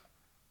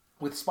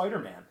with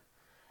Spider-Man.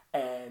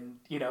 And,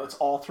 it's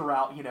all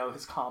throughout,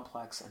 his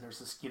complex. And there's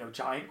this,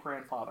 giant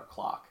grandfather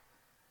clock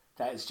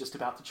that is just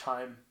about to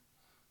chime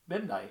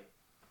midnight.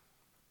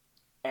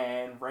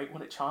 And right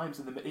when it chimes,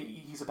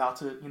 he's about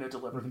to,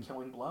 deliver the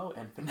killing blow.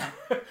 And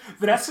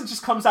Vanessa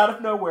just comes out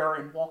of nowhere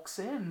and walks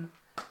in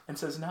and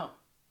says, no,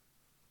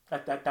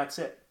 that's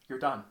it. You're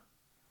done.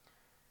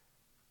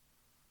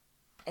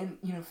 And,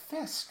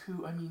 Fisk,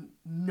 who,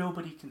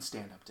 nobody can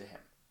stand up to him.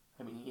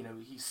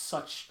 He's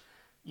such,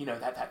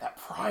 that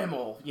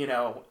primal,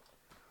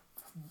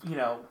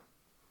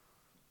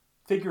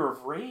 figure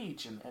of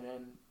rage and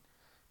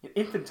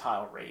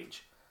infantile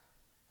rage.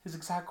 His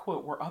exact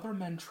quote, "Where other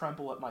men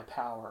tremble at my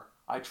power,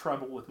 I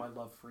tremble with my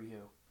love for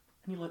you."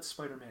 And he lets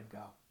Spider-Man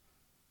go.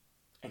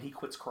 And he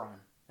quits crime.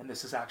 And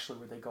this is actually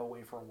where they go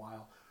away for a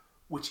while,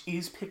 which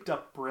is picked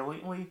up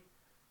brilliantly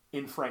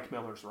in Frank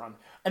Miller's run.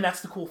 And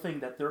that's the cool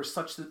thing, that there is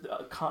such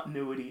a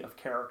continuity of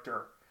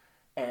character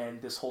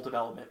and this whole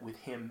development with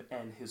him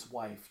and his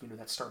wife,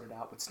 that started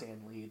out with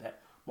Stan Lee,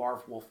 that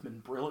Marv Wolfman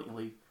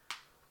brilliantly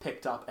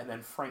picked up, and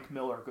then Frank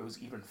Miller goes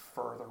even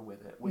further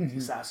with it, with the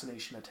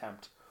assassination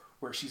attempt,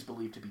 where she's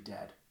believed to be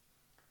dead.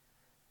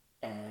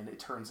 And it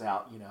turns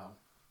out,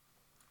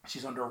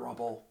 she's under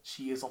rubble,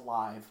 she is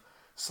alive,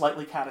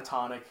 slightly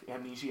catatonic,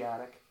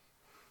 amnesiac,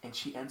 and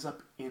she ends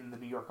up in the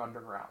New York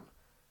Underground.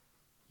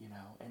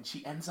 And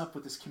she ends up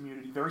with this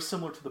community very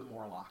similar to the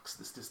Morlocks,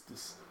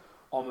 this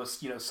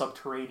almost,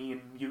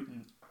 subterranean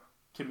mutant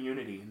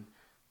community, and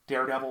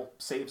Daredevil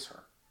saves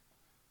her.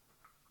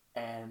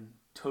 And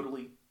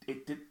totally,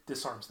 it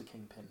disarms the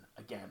Kingpin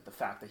again, the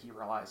fact that he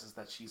realizes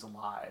that she's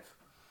alive.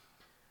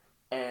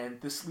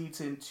 And this leads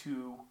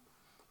into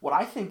what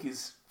I think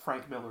is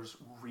Frank Miller's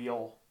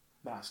real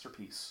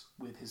masterpiece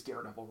with his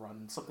Daredevil run,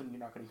 and something you're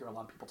not going to hear a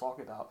lot of people talk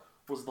about,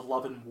 was the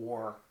Love and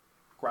War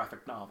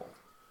graphic novel,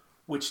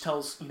 which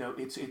tells,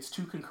 it's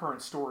two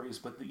concurrent stories,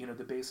 but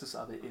the basis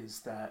of it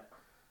is that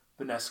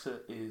Vanessa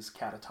is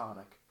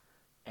catatonic,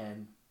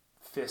 and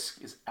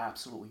Fisk is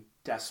absolutely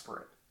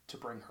desperate to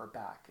bring her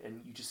back.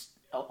 And you just,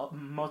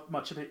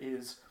 much of it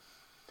is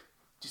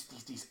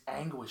just these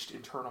anguished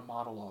internal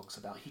monologues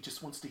about he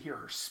just wants to hear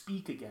her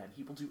speak again.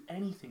 He will do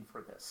anything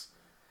for this.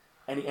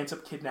 And he ends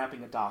up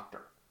kidnapping a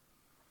doctor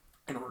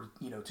in order,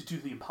 to do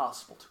the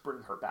impossible, to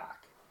bring her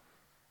back.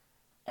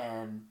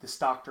 And this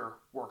doctor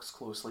works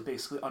closely,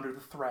 basically under the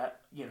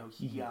threat,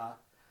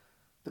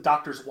 the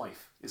doctor's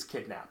wife is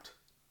kidnapped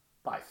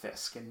by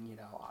Fisk, and,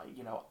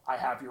 I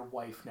have your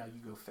wife, now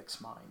you go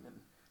fix mine, and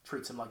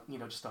treats him like,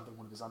 just another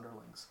one of his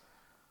underlings.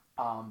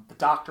 The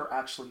doctor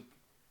actually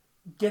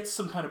gets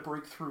some kind of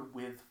breakthrough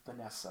with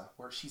Vanessa,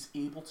 where she's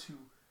able to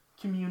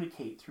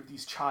communicate through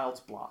these child's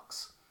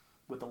blocks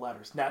with the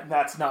letters.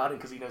 That's nodding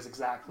because he knows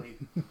exactly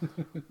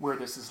where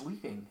this is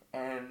leading.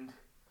 And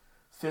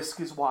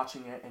Fisk is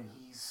watching it, and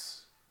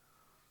he's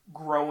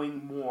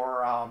growing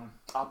more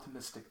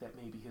optimistic that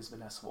maybe his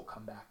Vanessa will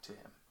come back to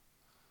him.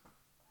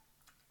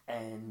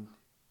 And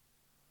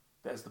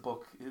as the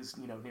book is,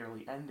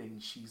 nearly ending,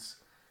 she's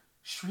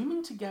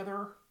streaming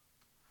together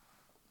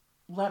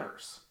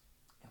letters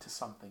into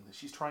something that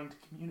she's trying to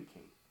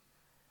communicate.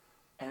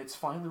 And it's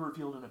finally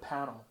revealed in a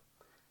panel.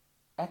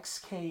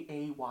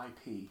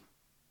 XKAYP,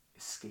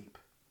 escape.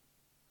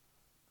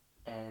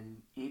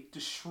 And it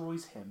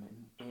destroys him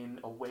in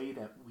a way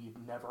that we've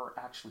never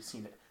actually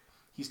seen it.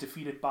 He's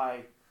defeated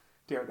by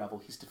Daredevil.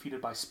 He's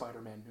defeated by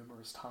Spider-Man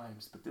numerous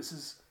times. But this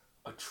is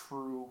a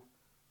true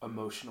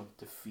emotional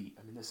defeat.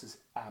 This is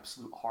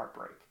absolute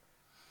heartbreak.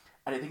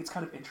 And I think it's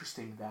kind of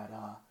interesting that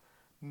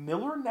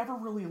Miller never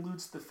really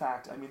alludes to the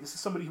fact, this is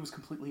somebody who was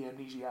completely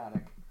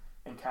amnesiac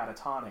and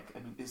catatonic.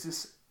 Is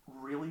this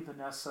really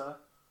Vanessa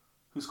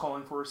who's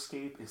calling for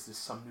escape? Is this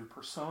some new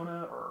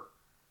persona? Or,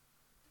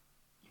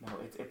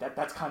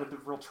 that's kind of the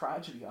real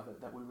tragedy of it,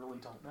 that we really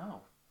don't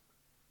know.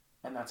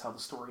 And that's how the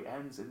story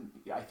ends, and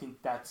I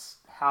think that's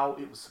how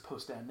it was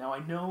supposed to end. Now,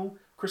 I know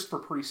Christopher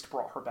Priest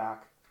brought her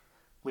back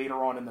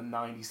later on in the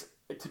 90s.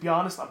 To be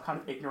honest, I'm kind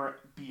of ignorant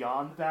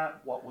beyond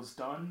that, what was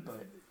done,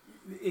 but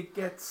it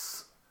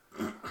gets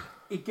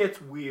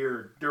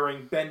weird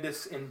during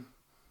Bendis and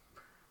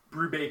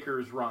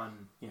Brubaker's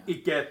run. Yeah.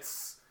 It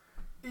gets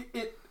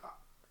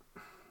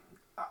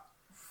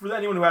for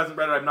anyone who hasn't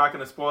read it, I'm not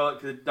going to spoil it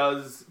because it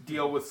does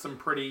deal with some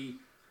pretty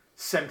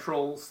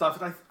central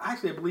stuff. And I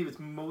believe it's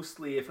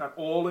mostly, if not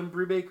all, in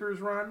Brubaker's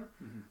run.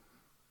 Mm-hmm.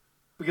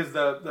 because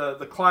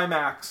the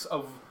climax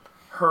of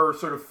her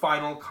sort of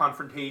final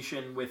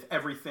confrontation with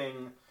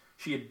everything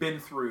she had been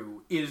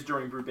through is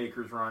during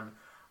Brubaker's run.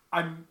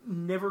 I'm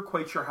never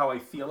quite sure how I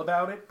feel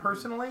about it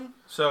personally.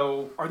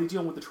 So, are they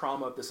dealing with the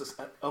trauma of this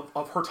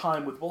of her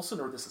time with Wilson,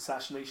 or this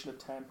assassination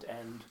attempt?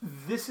 And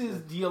this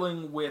is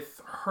dealing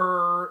with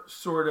her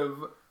sort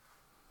of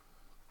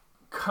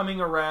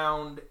coming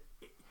around,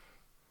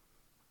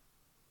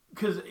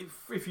 because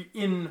if you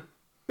in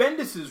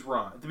Bendis's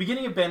run, at the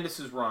beginning of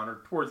Bendis's run,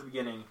 or towards the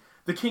beginning,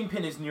 the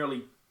Kingpin is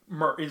nearly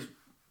murdered,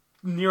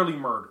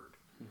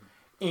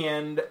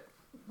 and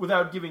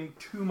without giving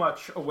too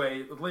much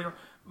away later,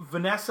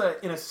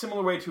 Vanessa, in a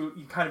similar way to,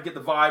 you kind of get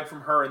the vibe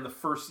from her in the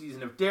first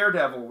season of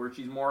Daredevil, where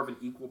she's more of an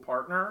equal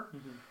partner.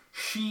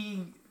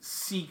 She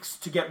seeks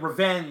to get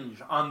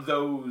revenge on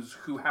those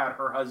who had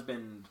her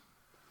husband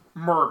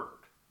murdered.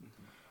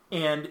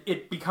 And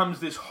it becomes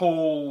this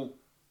whole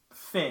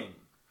thing.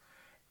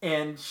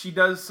 And she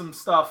does some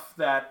stuff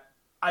that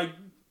I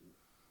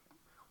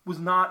was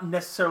not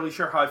necessarily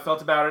sure how I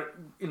felt about it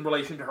in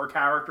relation to her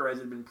character as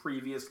it had been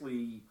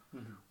previously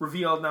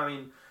revealed. Now, I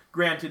mean,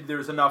 granted,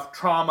 there's enough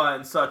trauma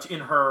and such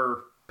in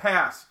her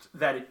past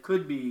that it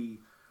could be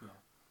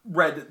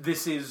read that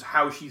this is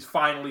how she's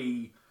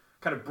finally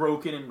kind of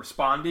broken and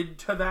responded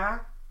to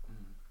that.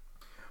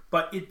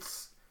 But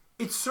it's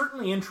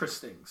certainly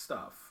interesting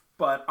stuff.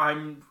 But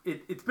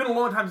it's been a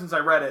long time since I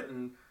read it,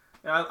 and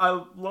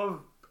I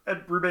love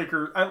Ed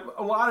Brubaker.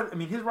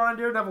 His run on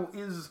Daredevil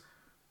is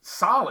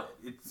solid.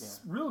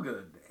 It's real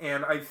good,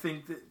 and I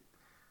think that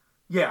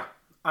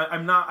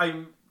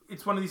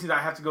it's one of these things I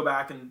have to go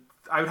back and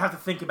I would have to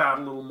think about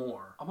it a little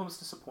more. I'm almost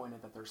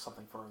disappointed that there's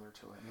something further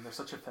to it. I mean, there's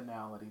such a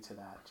finality to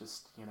that,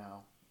 just,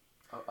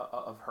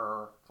 of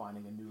her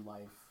finding a new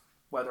life,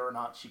 whether or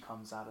not she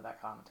comes out of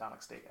that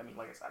catatonic state. I mean,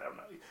 like I said, I don't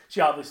know.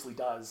 She obviously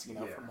does,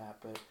 from that,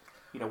 but,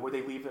 where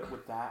they leave it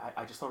with that,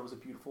 I just thought it was a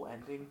beautiful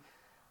ending.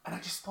 And I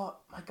just thought,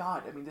 my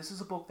God, I mean, this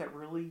is a book that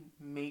really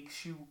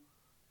makes you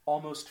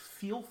almost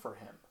feel for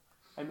him.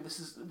 I mean, this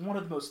is one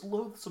of the most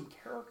loathsome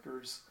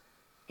characters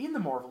in the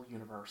Marvel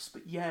Universe,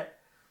 but yet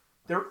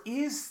there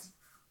is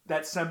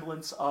that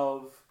semblance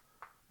of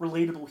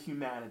relatable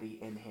humanity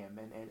in him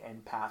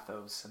and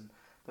pathos, and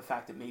the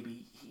fact that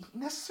maybe he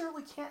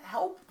necessarily can't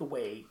help the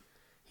way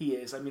he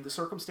is. I mean, the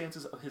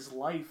circumstances of his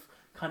life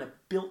kind of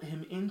built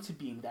him into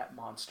being that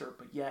monster,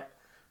 but yet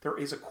there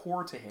is a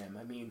core to him.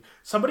 I mean,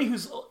 somebody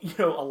who's,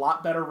 a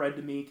lot better read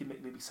to me can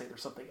maybe say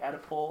there's something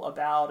Oedipal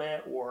about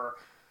it, or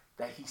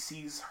that he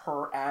sees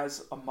her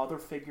as a mother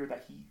figure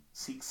that he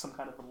seeks some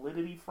kind of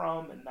validity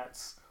from, and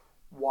that's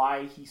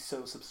why he's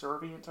so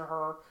subservient to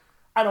her.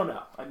 I don't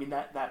know. I mean,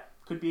 that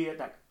could be it.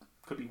 That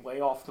could be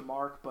way off the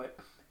mark, but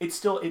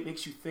it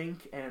makes you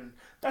think, and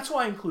that's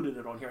why I included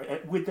it on here.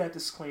 And with that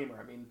disclaimer,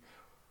 I mean,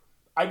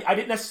 I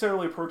didn't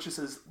necessarily approach this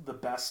as the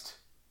best,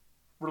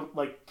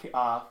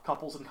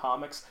 couples in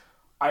comics.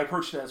 I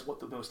approached it as what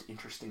the most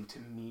interesting to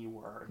me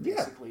were.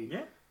 Basically,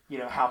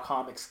 how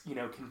comics,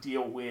 can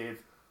deal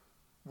with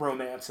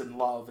romance and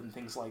love and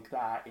things like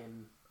that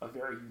in a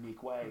very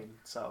unique way. And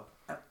so,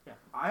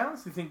 I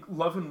honestly think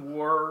Love and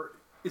War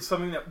is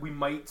something that we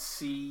might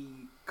see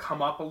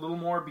come up a little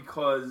more,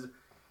 because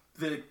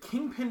the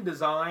Kingpin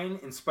design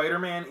in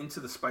Spider-Man Into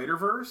the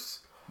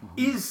Spider-Verse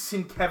is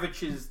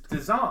Sienkiewicz's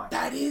design.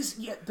 That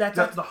is,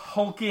 that's the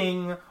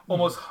hulking,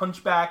 almost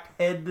hunchback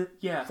head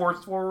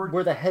forced forward.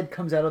 Where the head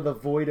comes out of the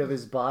void of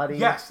his body.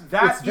 Yes,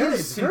 that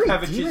is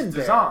Sienkiewicz's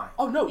design.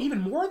 Oh, no,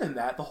 even more than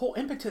that. The whole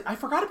impetus, I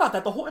forgot about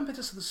that, the whole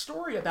impetus of the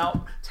story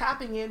about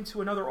tapping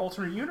into another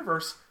alternate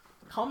universe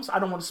comes, I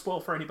don't want to spoil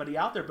for anybody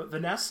out there, but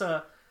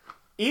Vanessa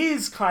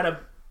is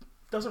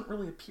doesn't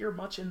really appear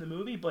much in the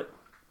movie, but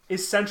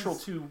is central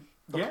to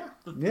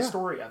the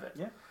story of it.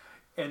 Yeah.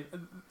 And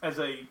as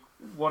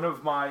one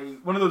of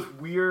those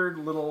weird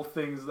little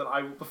things that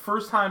the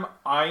first time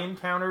I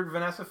encountered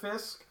Vanessa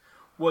Fisk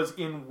was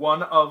in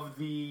one of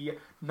the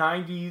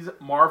 90s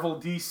Marvel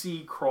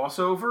DC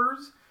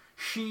crossovers.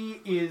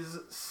 She is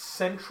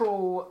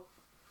central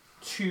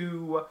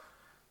to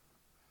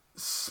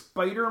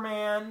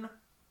Spider-Man,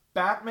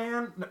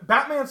 Batman,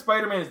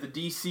 Spider-Man is the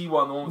DC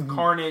one, the one with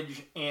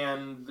Carnage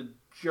and the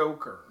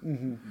Joker.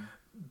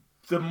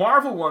 The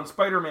Marvel one,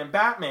 Spider-Man,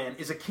 Batman,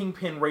 is a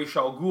Kingpin Ra's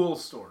al Ghul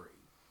story.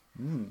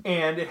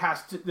 And it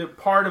has to, the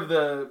part of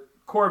the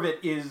core of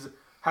it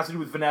has to do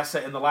with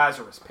Vanessa and the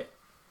Lazarus Pit.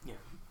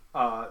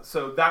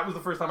 So that was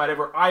the first time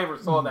I ever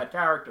saw that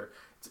character.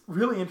 It's a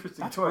really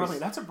interesting choice. Brilliant.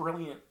 That's a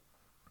brilliant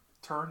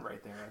turn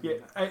right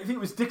there. I think it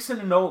was Dixon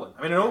and Nolan.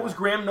 I mean, I know it was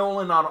Graham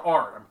Nolan on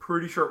art. I'm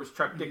pretty sure it was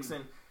Chuck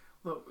Dixon.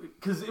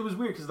 Because it was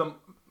weird,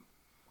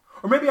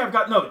 or maybe I've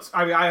got notes.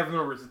 I have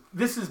no words.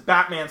 This is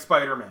Batman,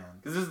 Spider-Man,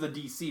 because this is the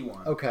DC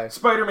one. Okay.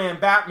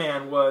 Spider-Man,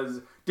 Batman was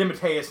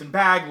DeMatteis and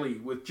Bagley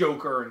with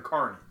Joker and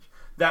Carnage.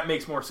 That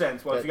makes more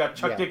sense. Well, if you got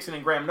Chuck Dixon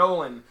and Graham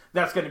Nolan,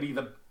 that's going to be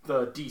the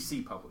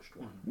DC published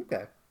one.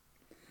 Okay.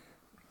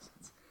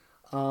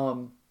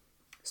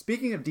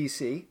 Speaking of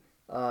DC,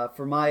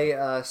 For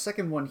my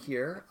second one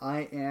here,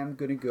 I am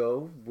going to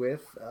go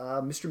with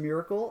Mr.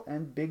 Miracle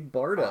and Big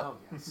Barda. Oh,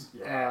 yes.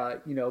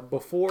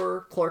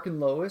 Before Clark and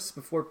Lois,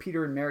 before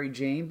Peter and Mary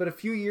Jane, but a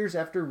few years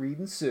after Reed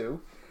and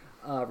Sue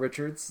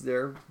Richards,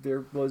 there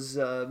was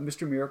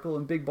Mr. Miracle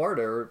and Big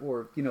Barda,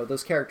 or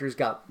those characters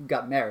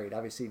got married.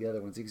 Obviously, the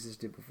other ones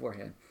existed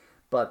beforehand.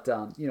 But,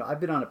 I've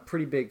been on a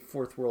pretty big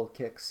Fourth World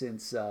kick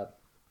since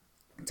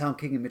Tom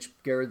King and Mitch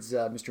Gerard's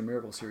Mr.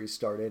 Miracle series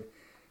started,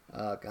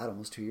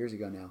 almost 2 years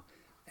ago now.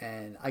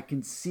 And I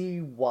can see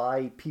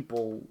why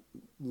people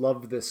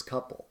love this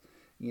couple,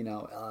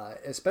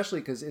 especially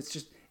because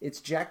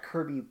it's Jack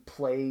Kirby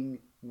playing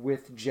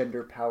with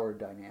gender power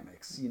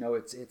dynamics.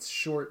 It's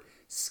short,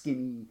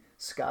 skinny,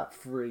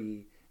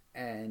 scot-free,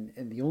 and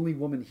the only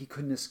woman he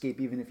couldn't escape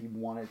even if he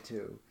wanted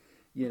to.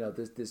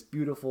 This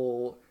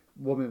beautiful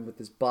woman with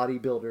this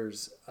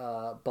bodybuilder's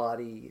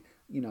body.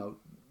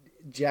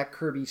 Jack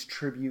Kirby's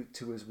tribute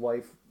to his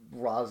wife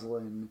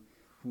Rosalind,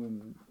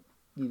 whom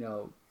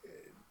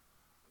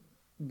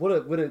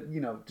what a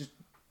just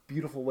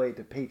beautiful way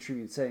to pay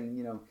tribute,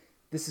 saying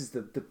this is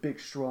the big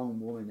strong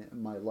woman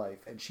in my life,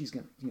 and she's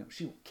gonna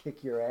she will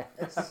kick your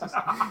ass.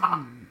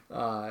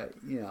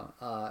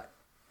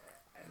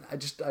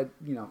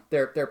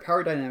 Their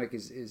power dynamic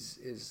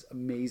is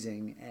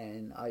amazing,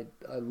 and I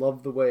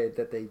love the way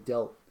that they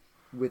dealt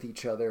with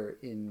each other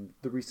in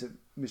the recent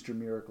Mr.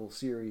 Miracle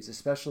series,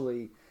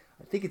 especially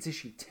I think it's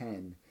issue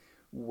 10,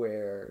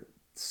 where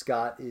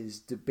Scott is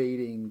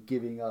debating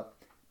giving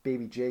up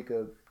Baby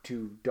Jacob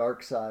to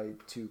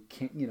Darkseid to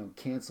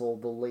cancel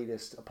the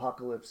latest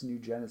Apocalypse New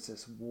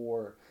Genesis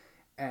war,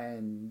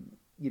 and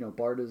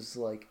Barda's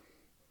like,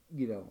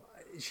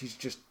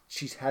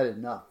 she's had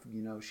enough.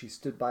 She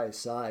stood by his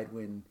side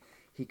when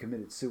he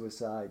committed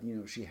suicide.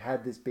 She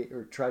had this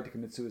or tried to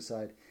commit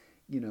suicide.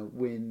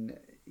 When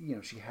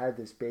she had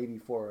this baby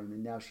for him,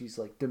 and now she's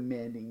like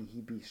demanding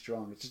he be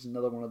strong. It's just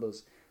another one of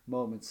those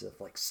moments of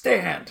like,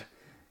 stand.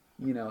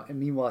 And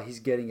meanwhile he's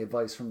getting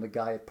advice from the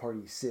guy at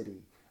Party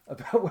City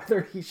about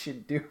whether he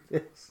should do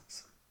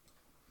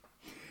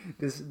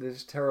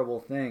this terrible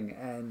thing.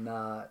 And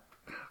God,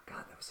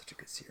 that was such a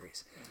good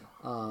series.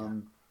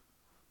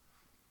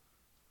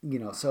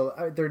 So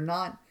they're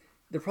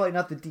probably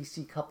not the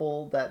DC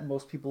couple that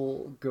most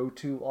people go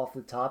to off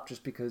the top,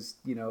 just because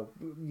you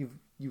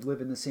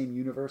live in the same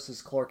universe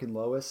as Clark and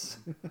Lois.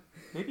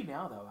 Maybe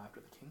now though, after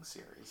the King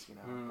series,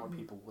 more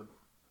people would.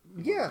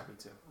 Yeah.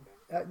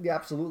 Yeah,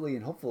 absolutely,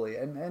 and hopefully,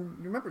 and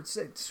remember,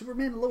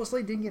 Superman and Lois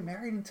Lane didn't get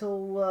married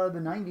until the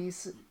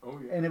 90s,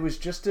 and it was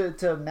just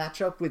to match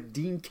up with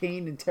Dean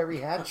Cain and Terry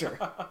Hatcher.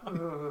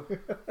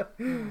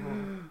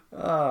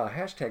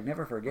 Hashtag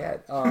never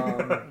forget.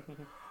 I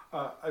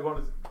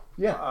wanted.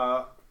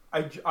 Yeah.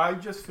 I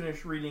just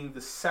finished reading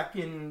the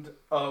second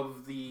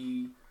of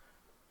the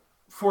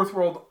Fourth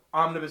World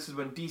omnibuses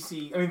when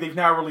DC. I mean, they've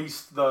now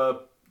released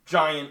the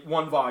giant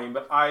 1 volume,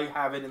 but I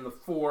have it in the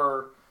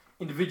 4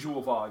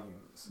 individual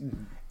volumes.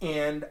 Mm-hmm.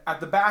 And at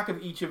the back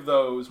of each of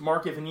those,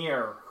 Mark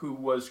Evanier, who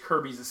was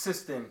Kirby's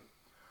assistant,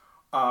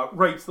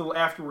 writes a little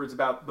afterwards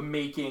about the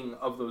making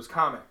of those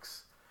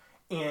comics.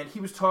 And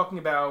he was talking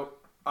about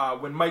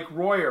when Mike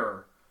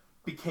Royer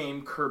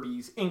became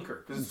Kirby's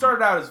inker. Because it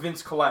started out as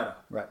Vince Colletta.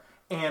 Right.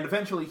 And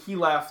eventually he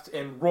left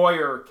and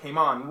Royer came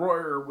on.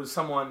 Royer was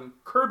someone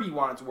Kirby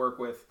wanted to work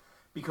with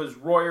because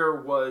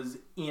Royer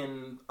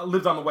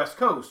lived on the West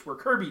Coast where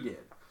Kirby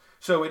did.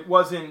 So it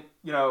wasn't,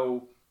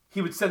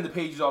 he would send the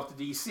pages off to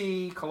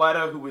DC.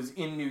 Colletta, who was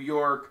in New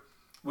York,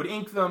 would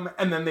ink them,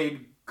 and then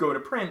they'd go to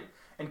print.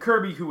 And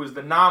Kirby, who was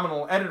the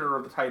nominal editor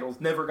of the titles,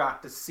 never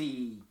got to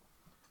see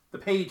the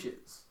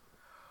pages.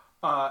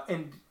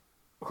 And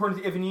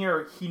according to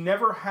Evanier, he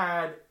never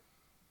had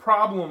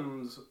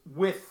problems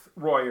with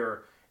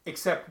Royer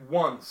except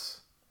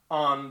once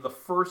on the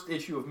first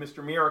issue of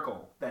Mr.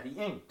 Miracle that he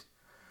inked.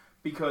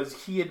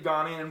 Because he had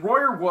gone in, and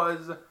Royer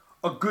was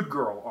a good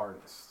girl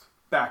artist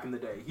back in the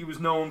day. He was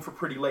known for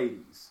Pretty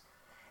Ladies.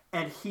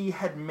 And he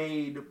had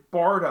made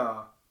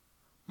Barda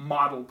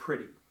model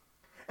pretty.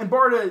 And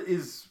Barda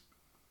is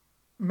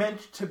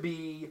meant to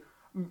be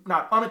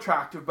not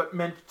unattractive, but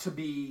meant to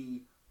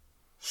be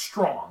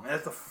strong.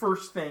 That's the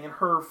first thing. And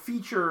her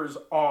features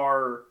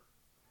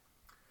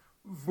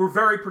were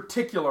very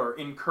particular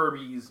in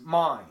Kirby's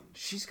mind.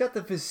 She's got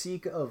the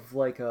physique of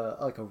like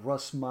a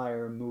Russ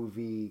Meyer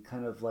movie,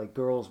 kind of like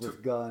Girls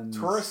with Guns.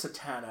 Tora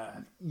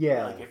Satana.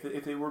 Yeah. Like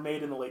if they were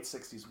made in the late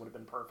 60s, would have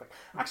been perfect.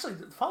 Actually,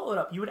 to follow it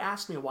up, you had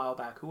asked me a while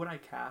back, who would I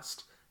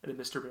cast in a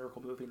Mr.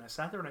 Miracle movie? And I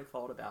sat there and I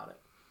thought about it.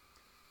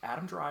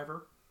 Adam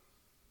Driver.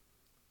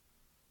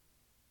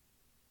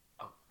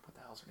 Oh, what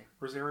the hell's her name?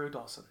 Rosario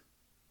Dawson.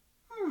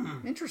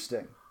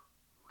 Interesting.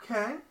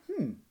 Okay.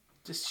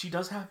 Just, she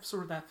does have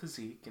sort of that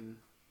physique, and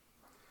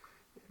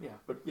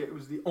it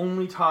was the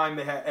only time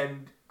they had,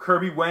 and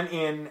Kirby went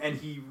in and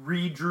he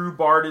redrew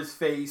Barda's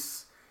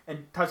face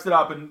and touched it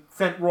up and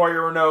sent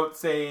Royer a note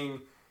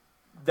saying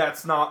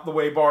that's not the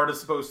way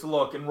Barda's supposed to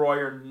look, and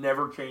Royer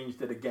never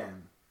changed it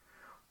again.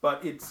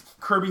 But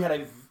Kirby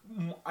had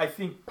I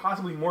think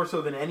possibly more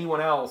so than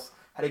anyone else,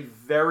 had a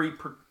very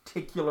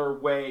particular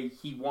way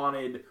he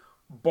wanted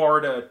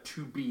Barda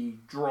to be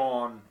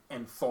drawn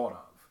and thought of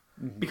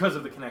because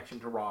of the connection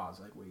to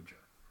Roz, I'd wager.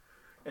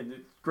 And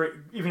it's great.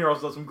 Even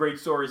also does some great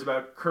stories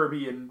about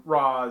Kirby and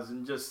Roz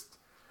and just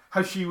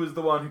how she was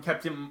the one who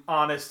kept him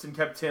honest and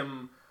kept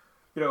him,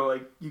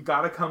 like, you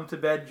gotta come to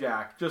bed,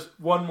 Jack. Just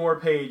one more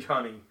page,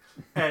 honey.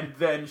 And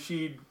then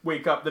she'd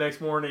wake up the next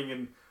morning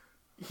and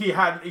he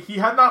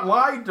had not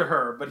lied to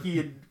her, but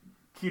he'd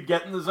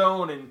get in the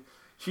zone and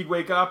she'd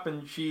wake up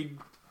and she'd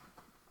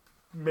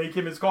make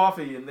him his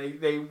coffee, and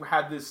they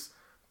had this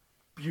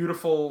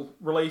beautiful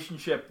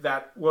relationship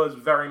that was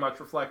very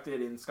much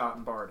reflected in Scott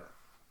and Barda.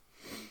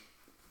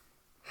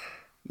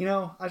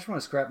 I just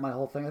want to scrap my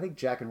whole thing. I think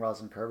Jack and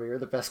Roz and Kirby are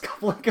the best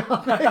couple of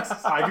comics.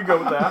 I could go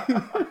with that.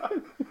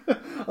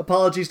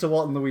 Apologies to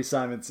Walt and Louise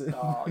Simonson.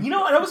 And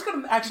I was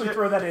going to actually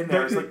throw that in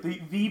there. It's like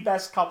the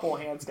best couple,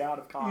 hands down,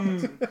 of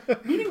comics. And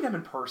meeting them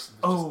in person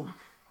was just,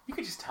 you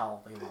could just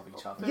tell they love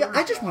each other. Yeah,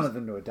 I just wanted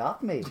them to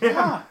adopt me.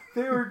 Yeah,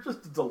 they were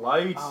just a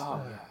delight.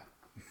 Oh,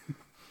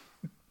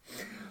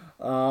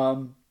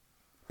 yeah.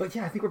 But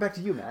yeah, I think we're back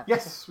to you, Matt.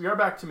 Yes, we are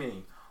back to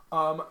me.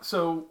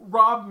 So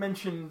Rob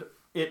mentioned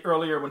it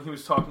earlier when he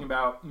was talking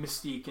about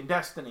Mystique and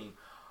Destiny.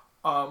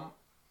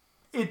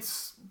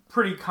 It's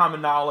pretty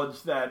common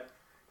knowledge that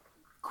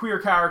queer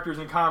characters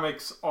in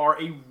comics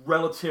are a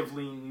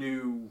relatively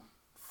new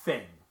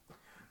thing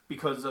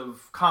because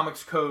of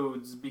comics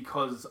codes,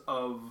 because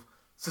of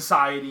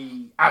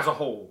society as a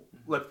whole,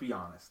 let's be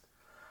honest.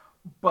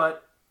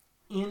 But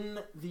in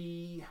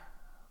the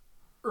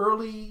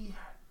early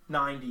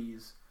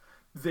 90s,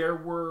 there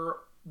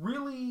were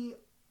really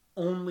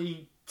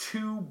only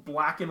 2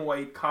 black and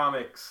white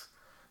comics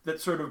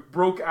that sort of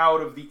broke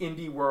out of the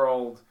indie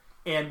world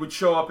and would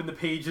show up in the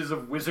pages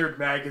of Wizard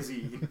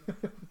magazine.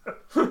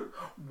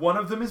 One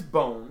of them is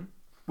Bone,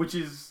 which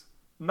is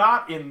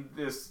not in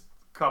this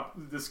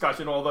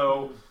discussion,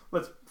 although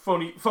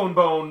Phone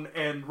Bone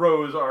and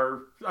Rose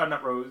are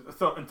not Rose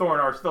and Thorn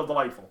are still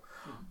delightful.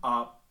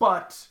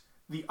 But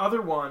the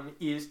other one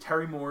is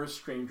Terry Moore's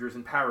Strangers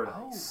in Paradise.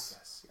 Oh,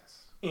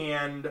 yes.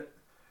 And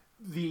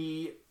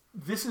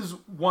this is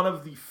one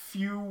of the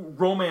few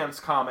romance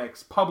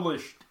comics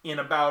published in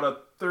about a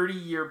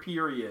 30-year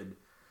period.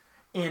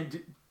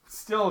 And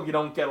still, you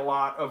don't get a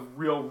lot of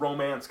real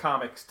romance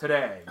comics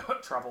today.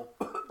 Trouble.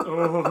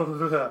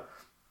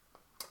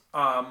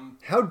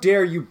 How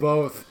dare you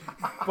both?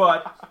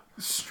 But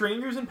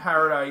Strangers in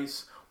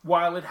Paradise,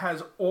 while it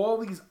has all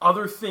these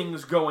other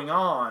things going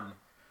on,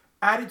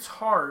 at its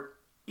heart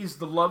is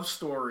the love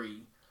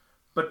story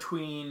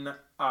between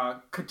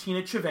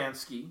Katina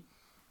Chavansky,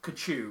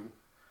 Kachu,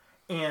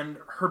 and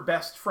her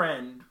best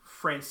friend,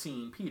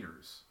 Francine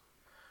Peters.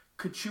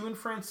 Kachu and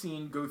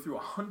Francine go through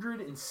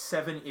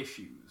 107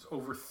 issues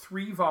over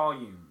 3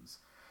 volumes.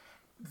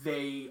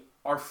 They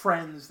are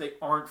friends, they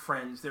aren't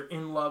friends, they're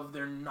in love,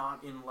 they're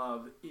not in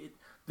love.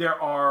 There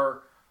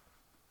are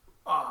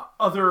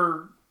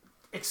other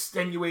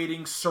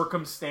extenuating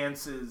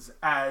circumstances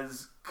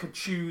as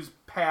Kachu's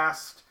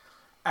past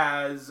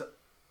as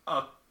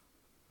a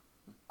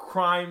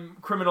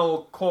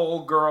criminal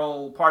call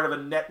girl, part of a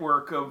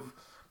network of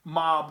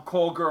mob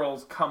call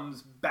girls,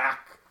 comes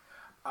back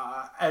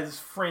as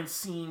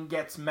Francine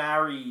gets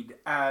married,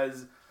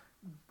 as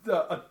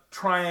a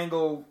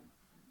triangle,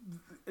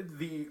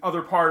 the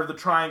other part of the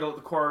triangle at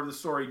the core of the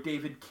story,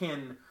 David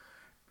Kin,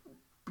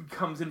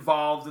 becomes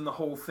involved in the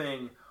whole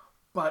thing.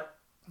 But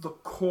the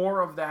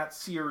core of that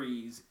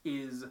series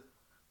is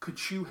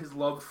Kachu has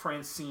loved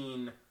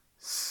Francine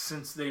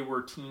since they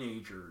were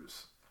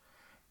teenagers.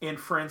 And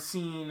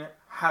Francine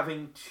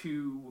having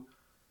to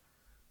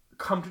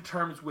come to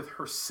terms with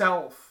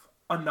herself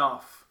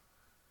enough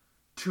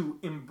to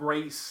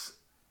embrace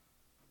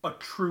a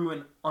true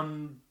and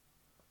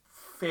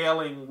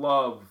unfailing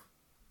love.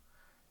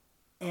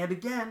 And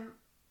again,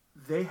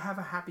 they have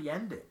a happy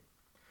ending.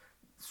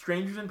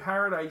 Strangers in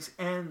Paradise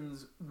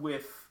ends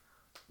with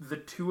the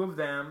 2 of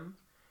them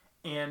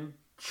and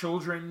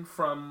children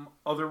from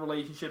other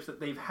relationships that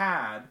they've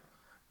had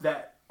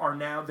that are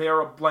now, they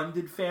are a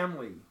blended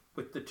family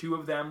with the 2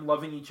 of them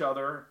loving each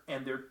other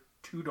and their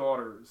 2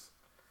 daughters.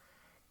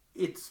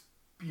 It's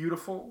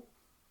beautiful,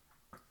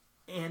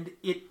 and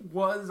it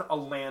was a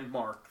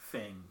landmark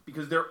thing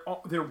because there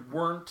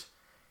weren't.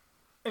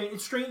 I mean,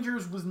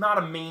 Strangers was not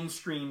a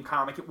mainstream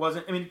comic. It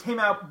wasn't. I mean, it came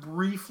out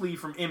briefly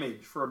from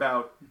Image for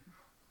about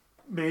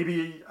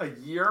maybe a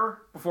year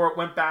before it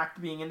went back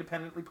to being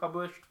independently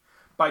published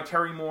by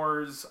Terry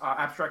Moore's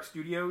Abstract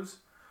Studios.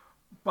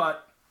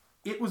 But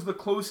it was the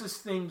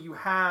closest thing you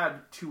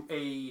had to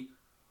a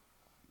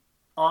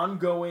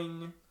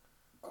ongoing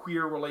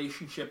queer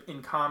relationship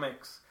in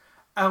comics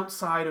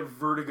outside of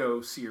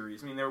Vertigo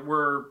series. I mean,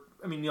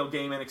 Neil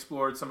Gaiman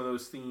explored some of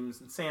those themes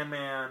in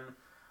Sandman,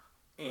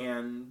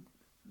 and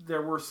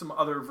there were some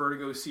other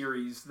Vertigo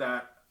series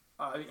that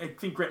I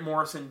think Grant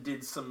Morrison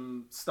did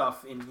some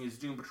stuff in his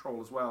Doom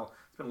Patrol as well.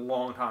 It's been a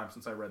long time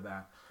since I read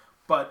that.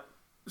 But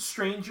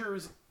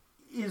Strangers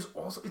is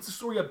also, it's a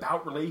story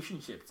about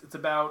relationships. It's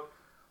about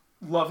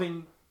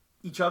loving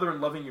each other and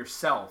loving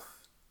yourself.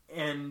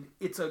 and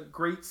it's a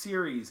great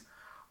series.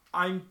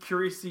 I'm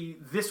curious to see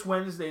this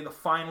Wednesday, the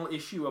final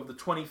issue of the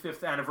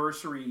 25th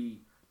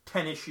anniversary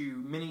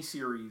 10-issue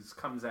miniseries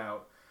comes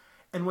out.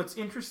 And what's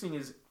interesting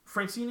is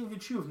Francine and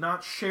Kachu have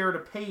not shared a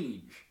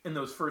page in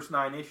those first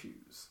 9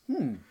 issues.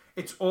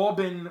 It's all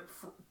been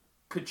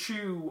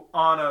Kachu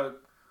on a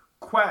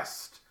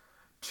quest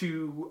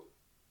to,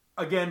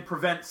 again,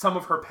 prevent some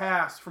of her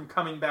past from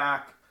coming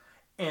back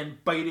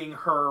and biting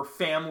her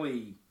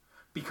family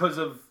because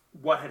of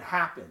what had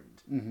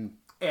happened. Mm-hmm.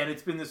 And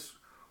it's been this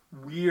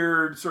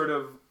weird sort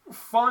of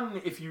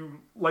fun, if you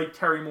like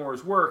Terry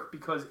Moore's work,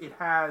 because it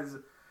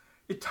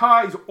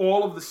ties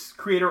all of the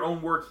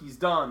creator-owned work he's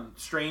done,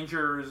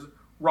 Strangers,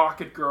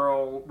 Rocket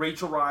Girl,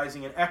 Rachel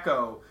Rising, and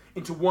Echo,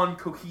 into one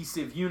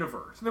cohesive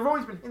universe. And there have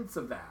always been hints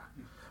of that.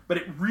 But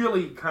it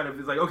really kind of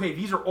is like, okay,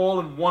 these are all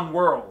in one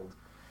world.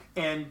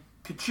 And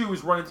Kachu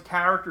has run into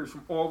characters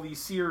from all these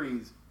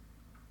series.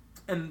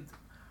 And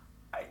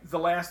the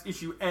last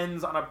issue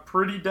ends on a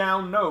pretty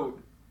down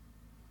note.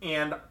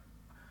 And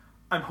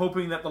I'm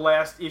hoping that the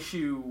last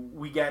issue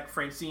we get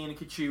Francine and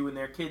Kachu and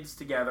their kids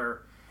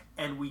together,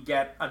 and we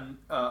get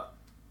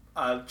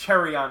a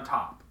cherry on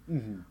top.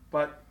 Mm-hmm.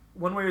 But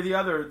one way or the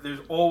other, there's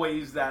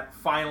always that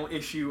final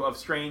issue of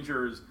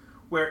Strangers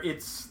where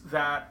it's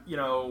that,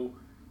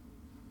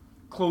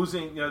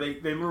 closing, they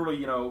literally,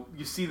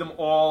 you see them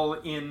all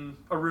in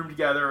a room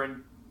together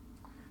and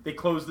they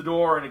close the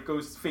door and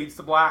it fades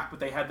to black, but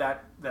they had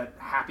that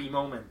happy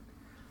moment.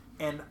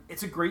 And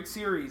it's a great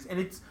series. And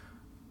it's,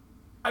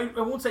 I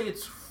won't say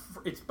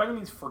it's by no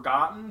means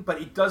forgotten, but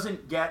it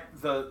doesn't get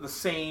the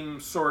same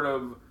sort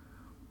of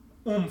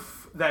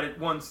oomph that it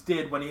once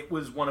did when it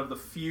was one of the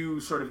few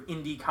sort of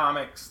indie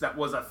comics that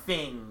was a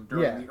thing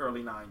during the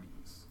early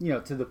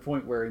 90s. To the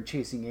point where in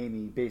Chasing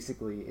Amy,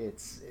 basically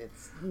it's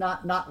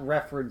not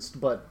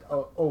referenced, but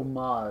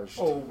homaged.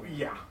 Oh,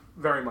 yeah.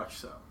 Very much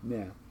so.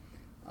 Yeah.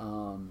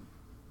 I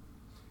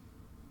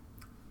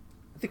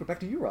think we're back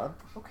to you, Rob.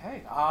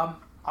 Okay.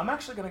 I'm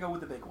actually going to go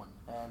with the big one.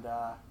 And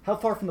how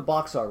far from the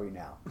box are we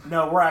now?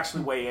 No, we're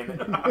actually way in.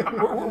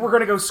 we're going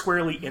to go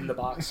squarely in the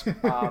box.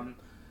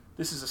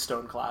 This is a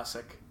Stone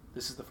classic.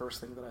 This is the first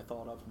thing that I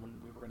thought of when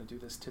we were going to do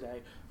this today.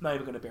 I'm not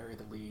even going to bury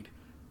the lead.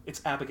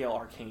 It's Abigail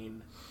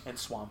Arcane and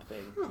Swamp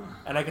Thing.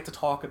 And I get to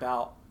talk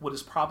about what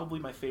is probably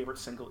my favorite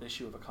single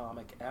issue of a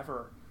comic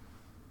ever.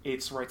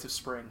 It's Rites of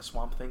Spring,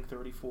 Swamp Thing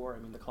 34. I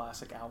mean, the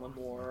classic Alan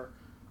Moore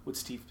with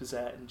Steve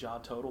Pizzette and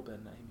John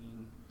Totalbin. I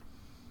mean,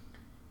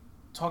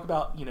 talk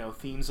about,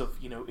 themes of,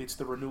 it's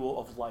the renewal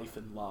of life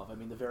and love. I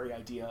mean, the very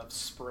idea of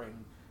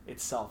spring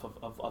itself,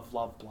 of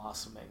love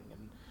blossoming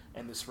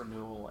and this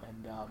renewal.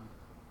 And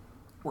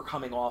we're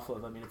coming off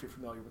of, if you're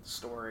familiar with the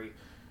story,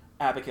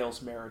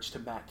 Abigail's marriage to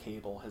Matt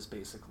Cable has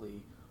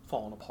basically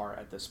fallen apart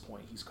at this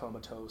point. He's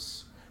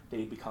comatose.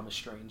 They'd become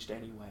estranged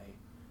anyway.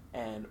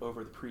 And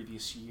over the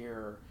previous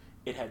year,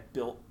 it had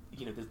built,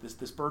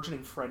 this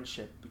burgeoning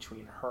friendship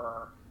between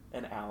her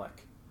and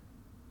Alec,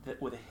 that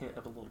with a hint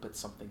of a little bit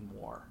something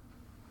more.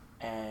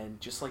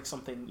 And just like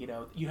something,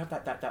 you have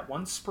that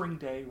one spring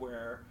day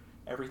where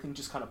everything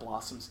just kind of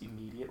blossoms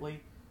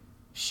immediately.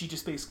 She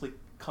just basically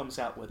comes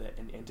out with it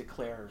and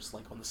declares,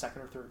 like on the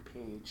second or third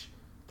page,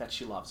 that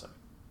she loves him.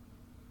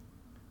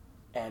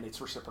 And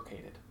it's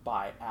reciprocated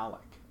by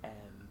Alec.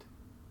 And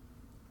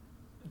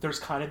there's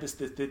kind of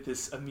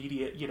this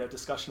immediate,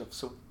 discussion of,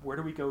 so where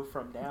do we go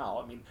from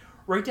now? I mean,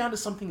 right down to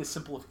something as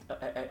simple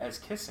as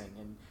kissing.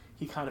 And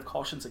he kind of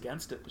cautions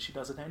against it, but she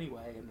does it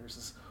anyway. And there's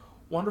this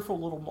wonderful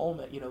little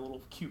moment,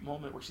 little cute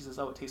moment where she says,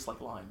 oh, it tastes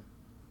like lime.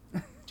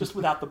 Just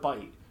without the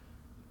bite.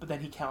 But then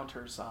he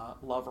counters,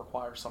 love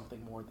requires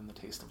something more than the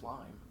taste of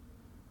lime.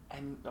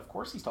 And, of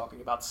course, he's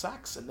talking about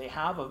sex. And they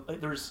have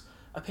there's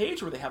a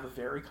page where they have a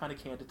very kind of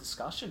candid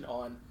discussion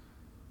on,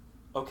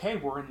 okay,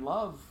 we're in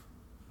love.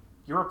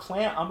 You're a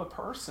plant, I'm a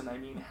person. I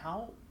mean,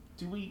 how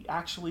do we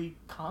actually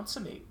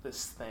consummate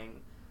this thing?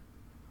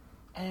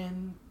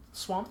 And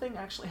Swamp Thing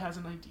actually has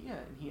an idea,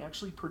 and he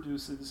actually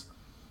produces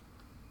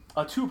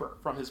a tuber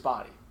from his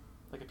body,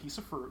 like a piece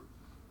of fruit,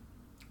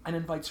 and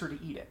invites her to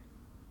eat it.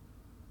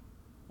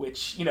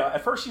 Which,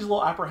 at first she's a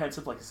little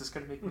apprehensive, like, is this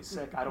going to make me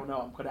sick? I don't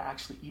know. I'm going to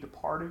actually eat a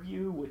part of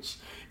you, which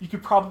you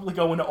could probably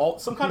go into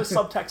some kind of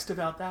subtext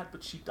about that,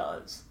 but she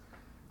does.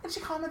 And she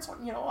comments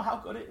on,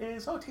 how good it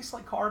is. Oh, it tastes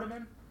like cardamom.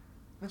 And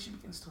then she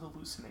begins to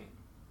hallucinate.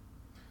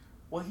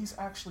 What he's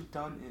actually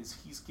done is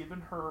he's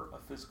given her a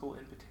physical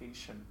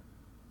invitation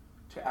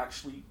to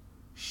actually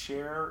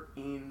share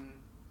in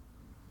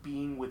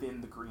being within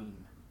the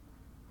green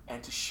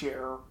and to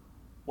share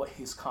what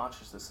his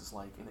consciousness is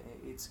like. And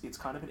it's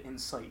kind of an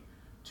insight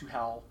to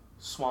how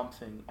Swamp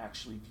Thing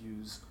actually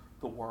views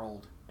the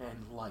world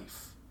and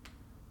life.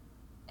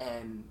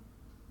 And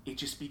it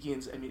just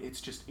begins,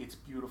 it's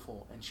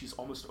beautiful, and she's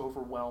almost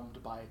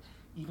overwhelmed by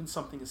even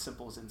something as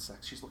simple as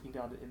insects. She's looking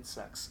down at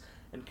insects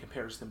and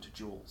compares them to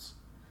jewels.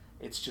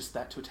 It's just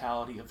that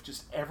totality of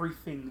just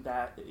everything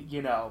that,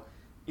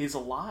 is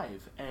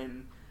alive.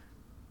 And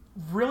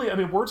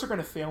really, words are going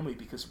to fail me,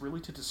 because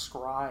really to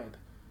describe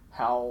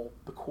how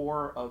the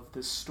core of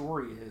this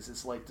story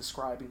is like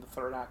describing the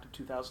third act of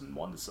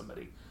 2001 to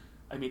somebody.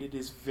 I mean, it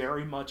is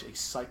very much a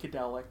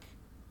psychedelic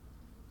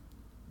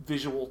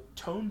visual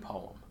tone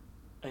poem.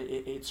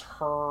 It's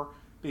her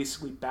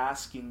basically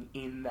basking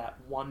in that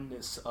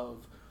oneness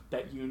of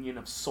that union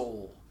of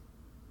soul.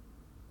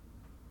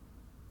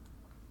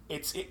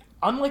 It's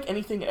unlike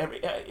anything.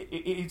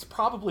 It's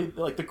probably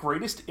like the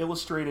greatest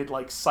illustrated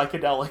like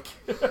psychedelic.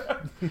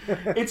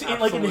 It's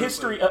like in the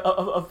history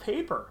of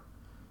paper.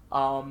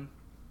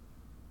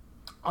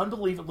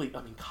 Unbelievably,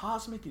 I mean,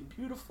 cosmic and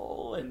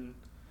beautiful, and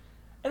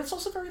it's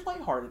also very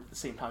lighthearted at the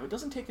same time. It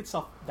doesn't take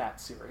itself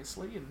that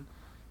seriously, and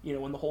you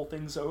know, when the whole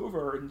thing's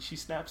over and she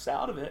snaps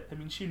out of it, I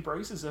mean, she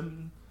embraces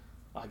him.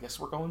 I guess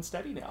we're going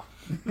steady now.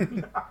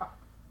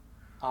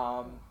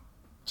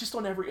 Just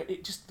on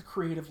just the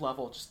creative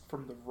level, just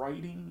from the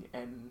writing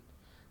and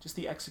just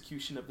the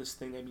execution of this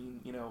thing. I mean,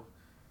 you know,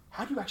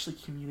 how do you actually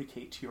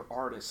communicate to your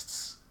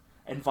artists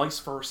and vice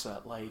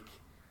versa? Like,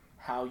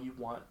 how you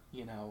want,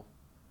 you know,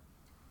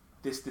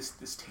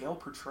 this tale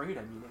portrayed.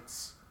 I mean,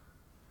 it's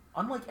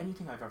unlike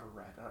anything I've ever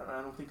read.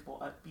 I don't think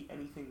there'll be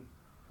anything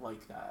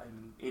like that. I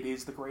mean, it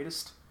is the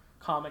greatest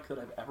comic that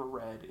I've ever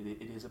read.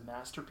 It is a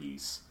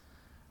masterpiece.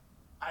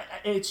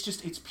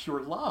 It's pure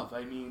love.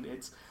 I mean,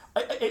 it's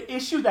an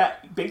issue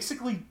that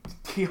basically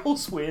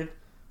deals with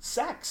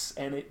sex,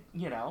 and it,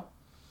 you know,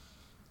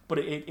 but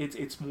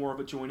it's more of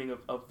a joining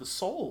of the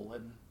soul,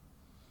 and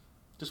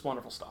just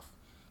wonderful stuff.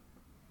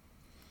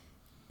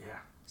 Yeah.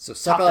 So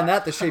suck on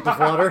that, The Shape of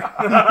Water.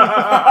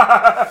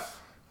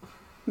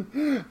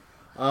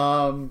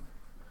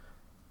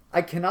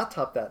 I cannot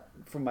top that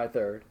for my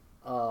third,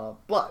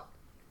 but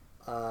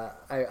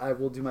I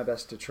will do my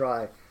best to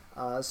try.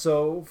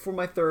 So for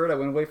my third, I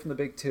went away from the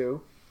big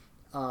two,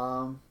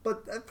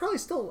 but probably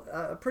still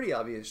a pretty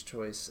obvious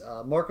choice.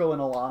 Marco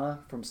and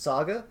Alana from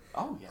Saga.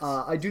 Oh, yes.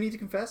 I do need to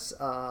confess,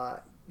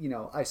 you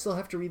know, I still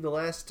have to read the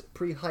last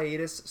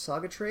pre-hiatus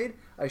Saga trade.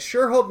 I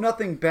sure hope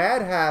nothing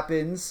bad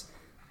happens.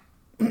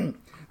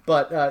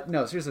 But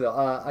no, seriously though,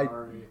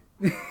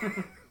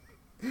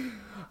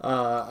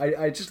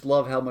 I just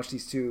love how much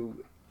these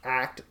two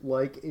act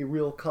like a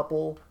real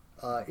couple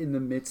in the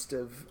midst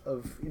of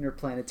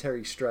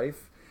interplanetary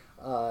strife.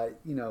 You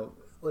know,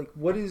 like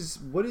what is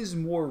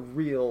more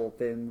real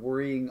than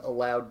worrying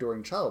aloud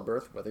during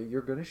childbirth whether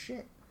you're gonna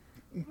shit?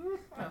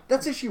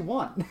 That's issue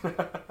 1.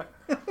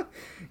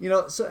 You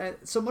know,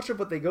 so much of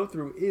what they go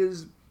through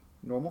is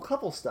normal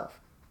couple stuff.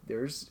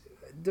 There's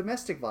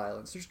domestic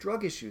violence, there's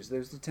drug issues,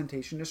 there's the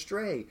temptation to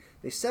stray.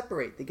 They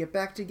separate, they get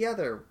back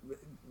together.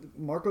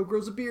 Marco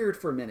grows a beard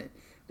for a minute.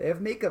 They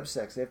have makeup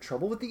sex. They have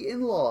trouble with the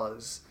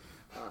in-laws.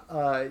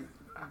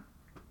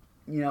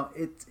 You know,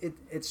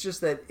 it's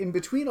just that in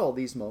between all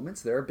these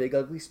moments, there are big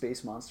ugly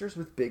space monsters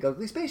with big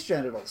ugly space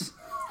genitals.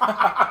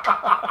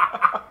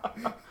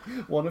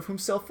 One of whom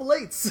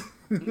self-fillates.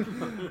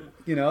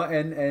 You know,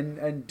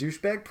 and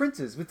douchebag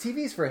princes with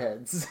TVs for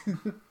heads.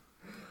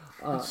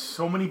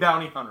 So many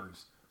bounty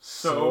hunters.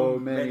 So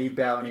many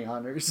bounty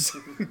hunters.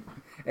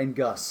 And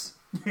Gus.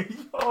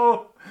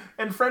 Oh,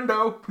 and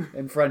Friendo.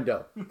 And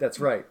Friendo. That's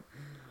right.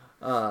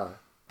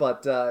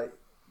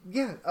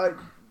 Yeah,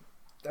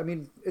 I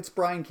mean, it's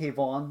Brian K.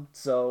 Vaughan,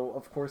 so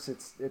of course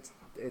it's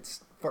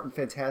fucking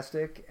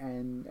fantastic,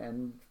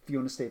 and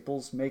Fiona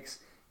Staples makes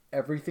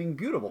everything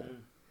beautiful,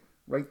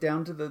 right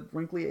down to the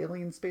wrinkly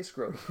alien space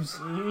grows.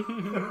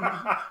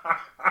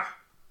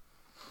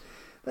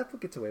 That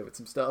book gets away with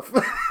some stuff.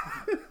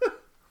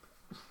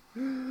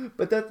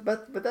 But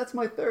that's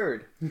my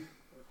third.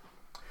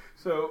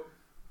 So,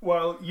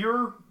 while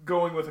you're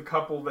going with a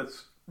couple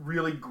that's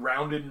really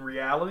grounded in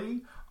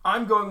reality,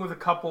 I'm going with a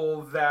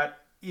couple that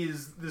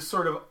is this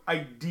sort of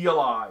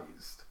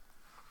idealized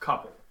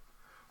couple.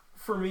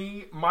 For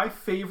me, my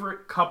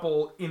favorite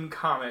couple in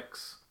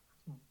comics,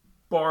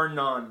 bar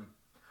none,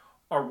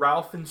 are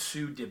Ralph and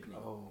Sue Dibny.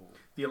 Oh.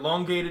 The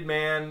elongated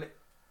man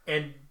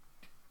and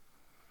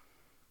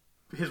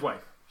his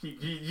wife.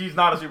 He's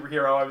not a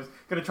superhero. I was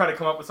going to try to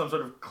come up with some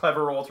sort of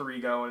clever alter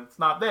ego, and it's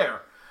not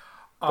there.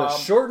 The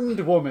shortened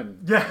woman.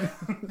 Yeah.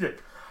 Yeah.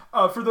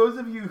 For those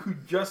of you who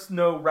just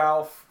know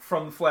Ralph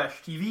from the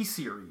Flash TV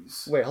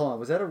series. Wait, hold on.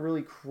 Was that a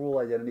really cruel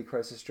identity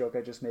crisis joke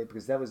I just made?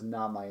 Because that was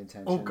not my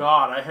intention. Oh,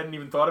 God. I hadn't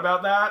even thought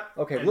about that.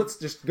 Okay, and let's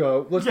just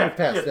go. Let's move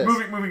past this.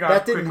 Moving on.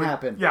 That didn't quickly.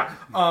 happen. Yeah.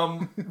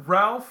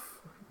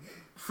 Ralph,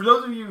 for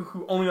those of you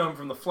who only know him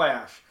from the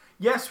Flash,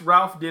 yes,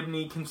 Ralph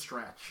Dibny can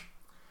stretch.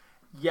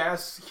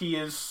 Yes, he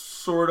is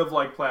sort of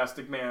like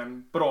Plastic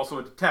Man, but also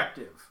a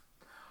detective.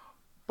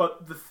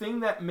 But the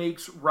thing that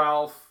makes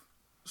Ralph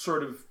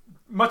sort of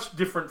much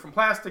different from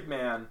Plastic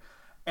Man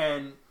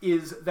and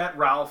is that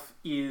Ralph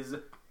is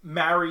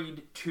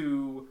married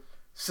to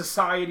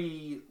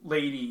society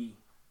lady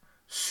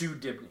Sue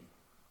Dibny.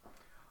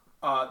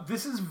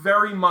 This is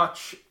very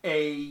much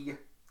a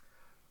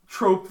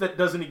trope that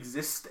doesn't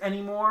exist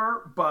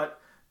anymore, but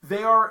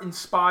they are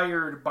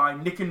inspired by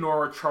Nick and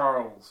Nora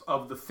Charles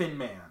of The Thin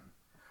Man,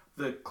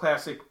 the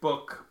classic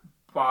book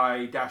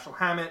by Dashiell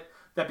Hammett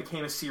that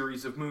became a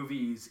series of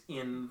movies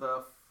in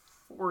the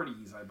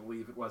 40s, I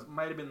believe it was. It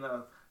might have been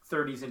the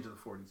 30s into the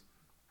 40s.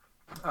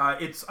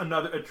 It's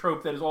a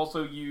trope that is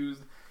also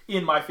used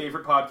in my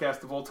favorite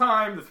podcast of all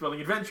time, The Thrilling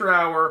Adventure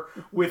Hour,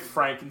 with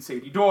Frank and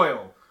Sadie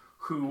Doyle,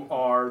 who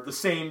are the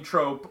same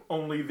trope,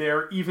 only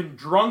they're even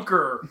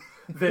drunker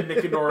than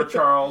Nick and Nora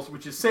Charles,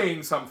 which is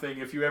saying something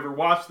if you ever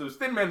watch those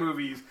Thin Man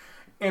movies,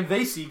 and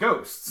they see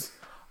ghosts.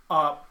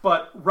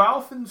 But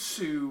Ralph and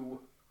Sue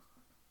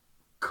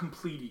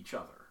complete each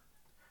other.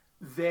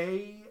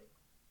 They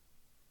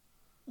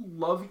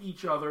love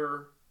each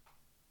other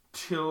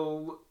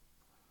till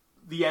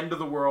the end of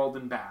the world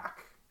and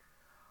back.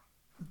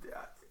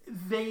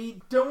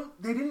 They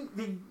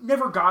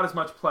never got as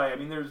much play. I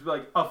mean, there's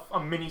like a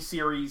mini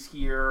series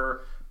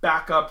here,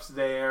 backups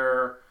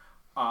there,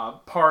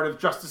 part of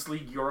Justice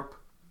League Europe.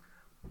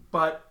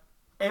 But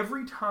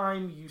every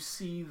time you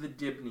see the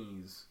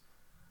Dibneys,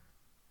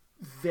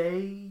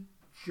 they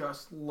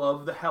just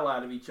love the hell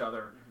out of each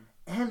other.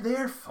 And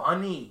they're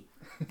funny.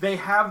 They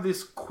have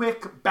this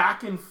quick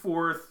back and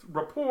forth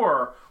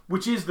rapport,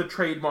 which is the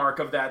trademark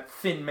of that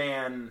Thin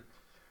Man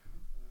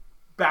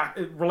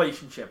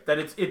relationship. That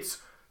it's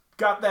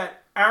got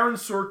that Aaron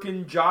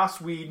Sorkin,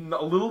 Joss Whedon,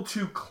 a little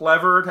too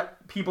clever to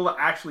people to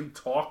actually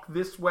talk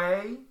this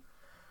way,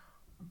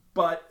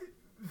 but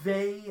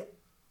they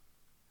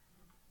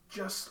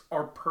just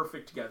are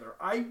perfect together.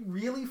 I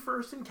really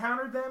first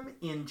encountered them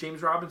in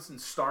James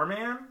Robinson's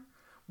Starman,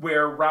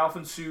 where Ralph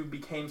and Sue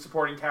became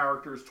supporting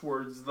characters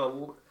towards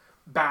the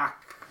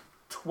back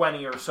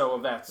 20 or so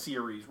of that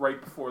series, right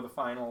before the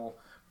final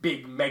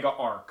big mega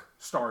arc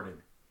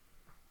started.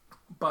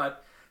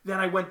 But then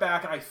I went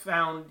back and I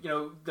found,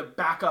 the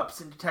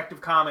backups in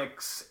Detective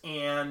Comics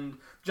and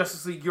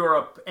Justice League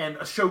Europe and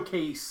A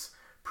Showcase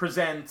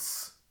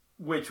Presents,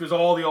 which was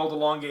all the old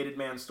Elongated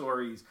Man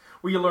stories,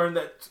 where you learn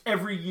that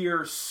every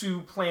year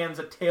Sue plans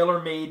a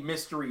tailor-made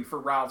mystery for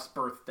Ralph's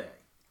birthday.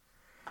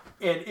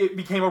 And it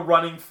became a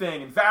running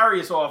thing, and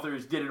various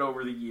authors did it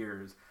over the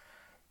years.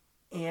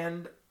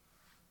 And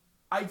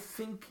I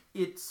think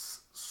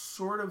it's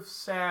sort of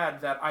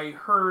sad that I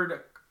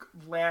heard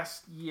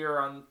last year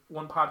on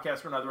one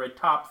podcast or another a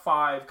top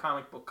 5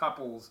 comic book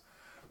couples,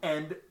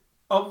 and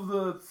of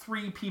the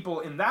 3 people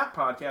in that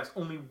podcast,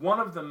 only one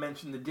of them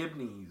mentioned the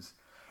Dibneys,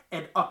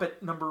 and up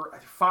at number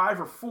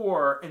 5 or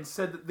 4, and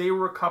said that they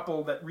were a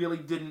couple that really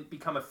didn't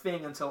become a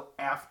thing until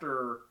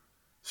after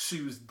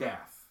Sue's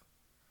death.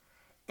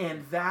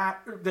 And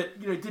that it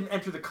didn't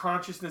enter the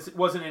consciousness. It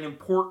wasn't an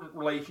important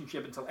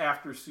relationship until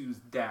after Sue's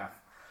death.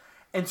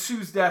 And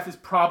Sue's death is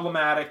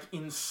problematic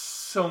in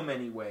so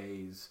many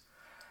ways.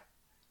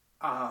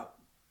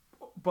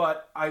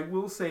 But I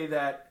will say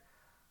that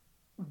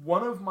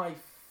one of my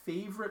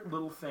favorite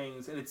little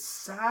things, and it's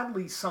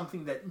sadly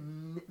something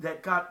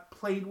that got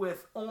played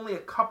with only a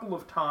couple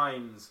of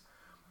times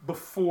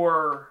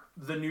before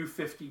the New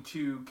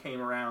 52 came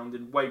around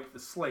and wiped the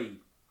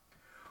slate,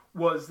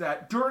 was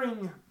that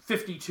during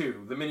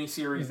 52, the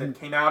miniseries that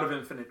came out of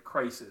Infinite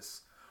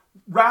Crisis,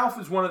 Ralph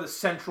is one of the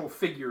central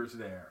figures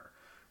there,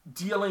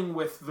 dealing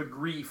with the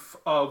grief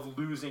of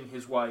losing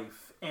his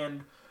wife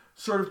and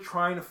sort of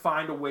trying to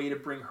find a way to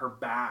bring her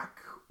back,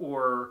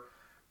 or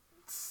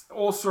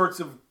all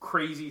sorts of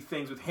crazy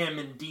things with him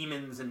and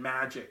demons and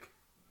magic.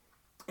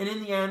 And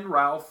in the end,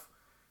 Ralph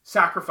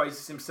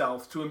sacrifices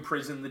himself to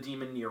imprison the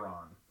demon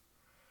Neron.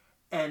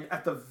 And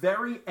at the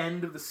very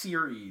end of the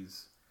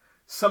series,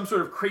 some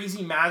sort of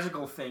crazy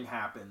magical thing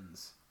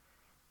happens,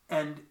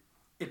 and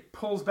it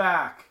pulls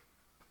back,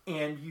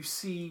 and you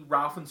see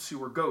Ralph and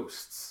Sue are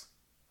ghosts.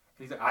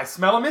 And he's like, I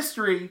smell a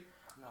mystery,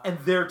 and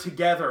they're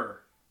together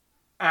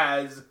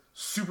as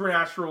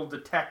supernatural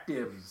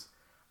detectives,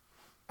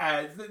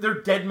 as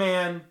they're dead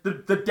man,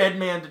 the dead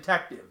man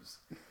detectives.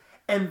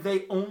 And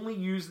they only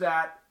use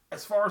that,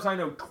 as far as I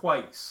know,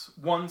 twice.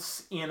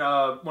 Once in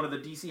one of the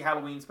DC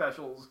Halloween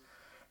specials,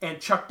 and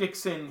Chuck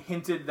Dixon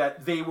hinted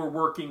that they were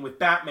working with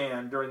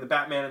Batman during the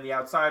Batman and the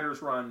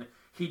Outsiders run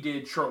he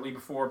did shortly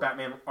before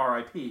Batman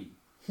R.I.P.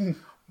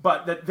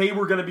 But that they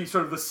were going to be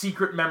sort of the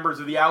secret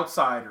members of the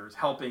Outsiders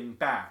helping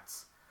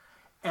Bats.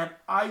 And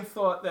I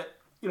thought that,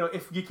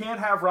 if you can't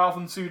have Ralph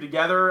and Sue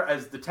together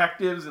as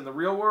detectives in the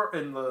real world,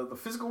 in the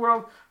physical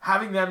world,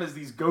 having them as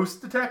these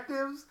ghost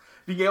detectives,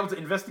 being able to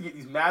investigate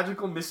these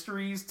magical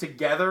mysteries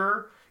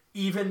together,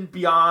 even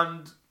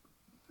beyond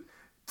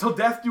Till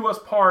Death Do Us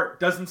Part,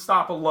 doesn't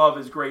stop a love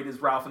as great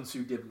as Ralph and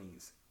Sue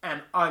Dibneys.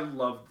 And I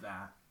loved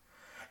that.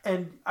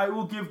 And I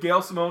will give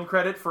Gail Simone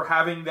credit for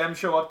having them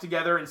show up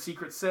together in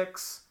Secret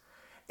Six.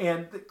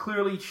 And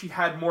clearly she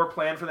had more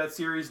planned for that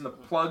series, and the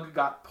plug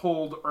got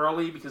pulled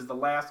early because the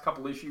last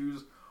couple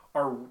issues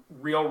are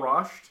real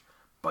rushed.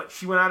 But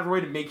she went out of her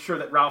way to make sure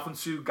that Ralph and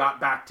Sue got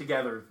back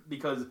together,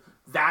 because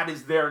that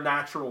is their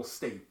natural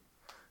state.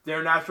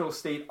 Their natural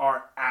state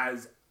are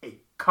as a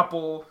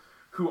couple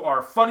who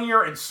are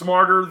funnier and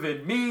smarter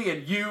than me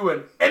and you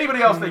and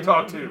anybody else they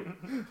talk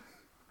to.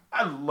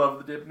 I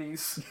love the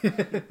Dibneys.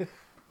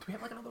 we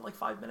have like another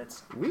 5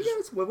 minutes?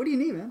 What do you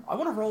need, man? I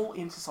want to roll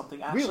into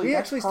something. We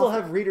actually still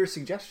have reader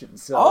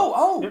suggestions.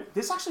 So.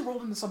 This actually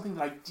rolled into something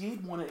that I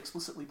did want to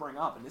explicitly bring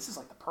up, and this is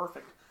like the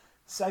perfect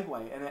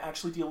segue, and it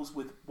actually deals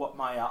with what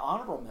my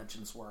honorable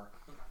mentions were.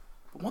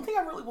 But one thing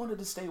I really wanted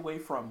to stay away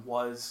from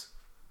was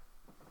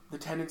the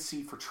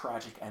tendency for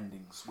tragic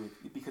endings,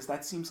 because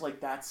that seems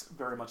like that's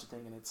very much a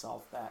thing in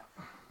itself, that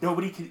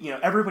nobody can,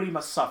 everybody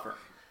must suffer.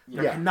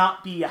 There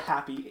cannot be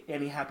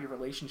any happy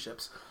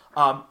relationships.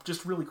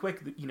 Just really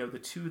quick, the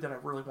two that I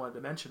really wanted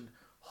to mention,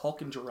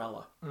 Hulk and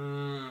Jarella.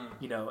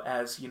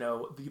 As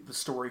the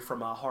story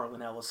from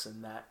Harlan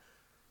Ellison that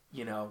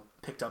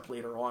picked up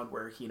later on,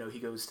 where he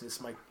goes to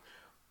this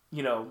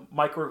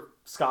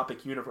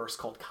microscopic universe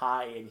called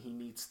Kai, and he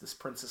meets this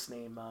princess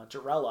named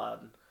Jarella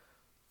and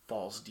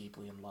falls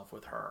deeply in love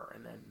with her,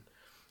 and then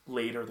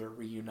later they're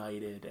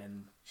reunited,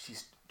 and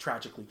she's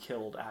tragically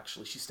killed.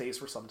 Actually, she stays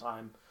for some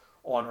time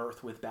on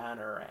Earth with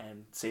Banner,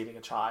 and saving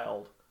a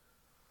child,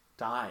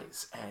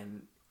 dies,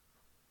 and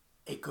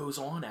it goes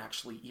on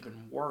actually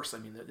even worse. I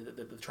mean,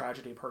 the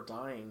tragedy of her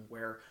dying,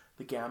 where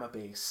the Gamma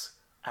base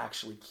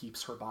actually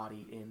keeps her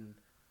body in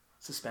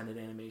suspended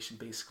animation,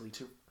 basically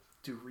to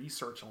do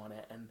research on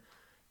it, and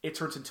it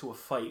turns into a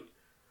fight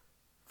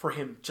for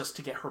him just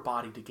to get her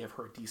body to give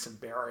her a decent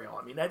burial.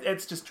 I mean,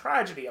 it's just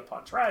tragedy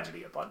upon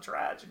tragedy upon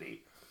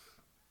tragedy.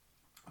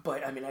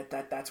 But I mean,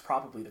 that's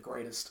probably the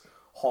greatest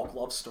Hulk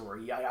love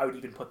story. I would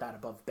even put that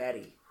above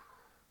Betty,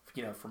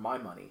 for my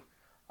money.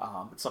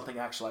 It's something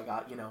actually I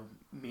got,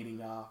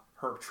 meeting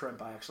Herb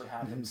Trimp. I actually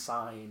had him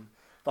sign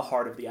the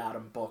Heart of the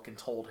Atom book and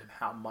told him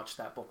how much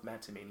that book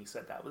meant to me, and he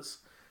said that was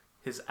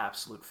his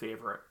absolute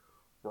favorite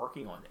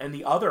working on. And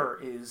the other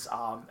is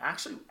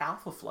actually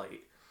Alpha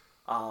Flight.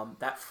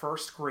 That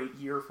first great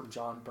year from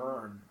John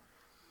Byrne,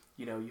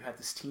 you had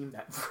this team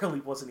that really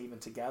wasn't even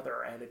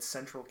together, and its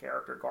central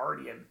character,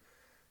 Guardian,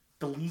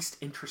 the least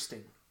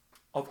interesting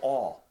of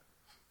all.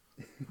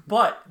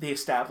 But they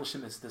establish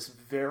him as this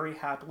very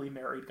happily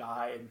married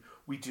guy, and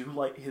we do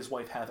like his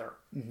wife Heather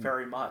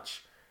very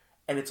much.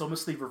 And it's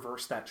almost they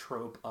reverse that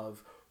trope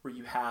of where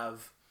you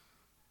have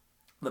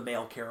the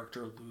male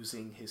character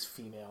losing his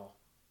female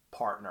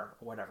partner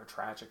or whatever,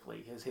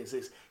 tragically,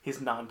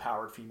 his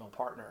non-powered female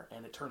partner,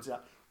 and it turns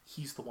out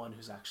he's the one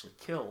who's actually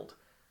killed,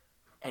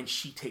 and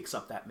she takes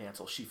up that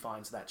mantle. She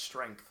finds that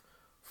strength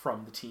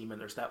from the team,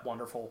 and there's that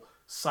wonderful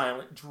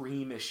silent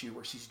dream issue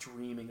where she's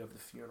dreaming of the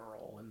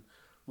funeral, and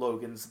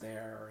Logan's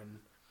there, and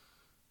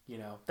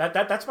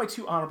that's my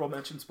two honorable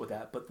mentions with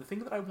that. But the thing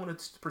that I wanted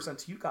to present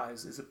to you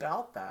guys is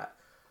about that.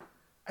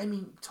 I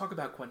mean, talk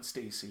about Gwen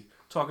Stacy.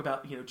 Talk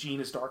about,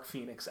 Jean as Dark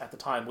Phoenix at the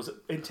time. Was it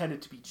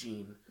intended to be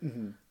Jean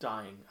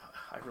dying?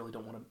 I really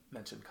don't want to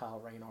mention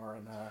Kyle Rayner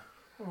and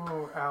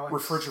Alex.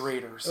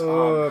 refrigerators.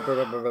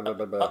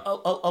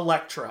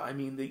 Elektra. I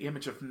mean, the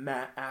image of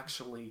Matt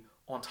actually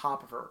on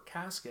top of her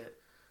casket.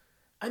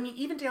 I mean,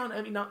 even down,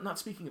 not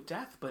speaking of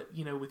death, but,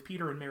 with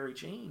Peter and Mary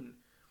Jane,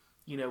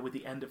 with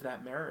the end of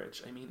that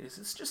marriage. I mean, is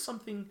this just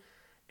something...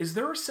 Is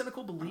there a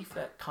cynical belief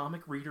that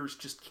comic readers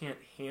just can't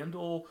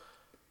handle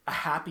a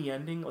happy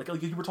ending? Like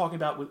you were talking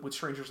about with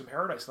Strangers in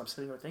Paradise, and I'm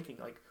sitting there thinking,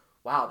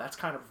 wow, that's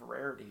kind of a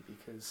rarity,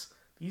 because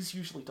these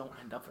usually don't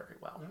end up very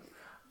well.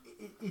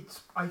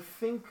 I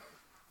think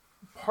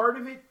part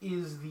of it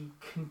is the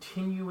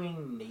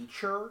continuing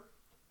nature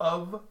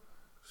of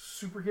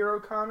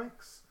superhero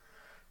comics,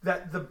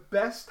 that the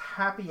best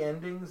happy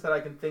endings that I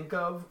can think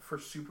of for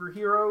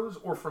superheroes,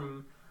 or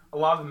from a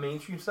lot of the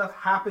mainstream stuff,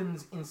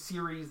 happens in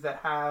series that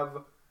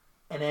have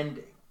an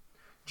ending.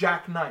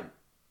 Jack Knight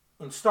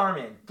in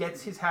Starman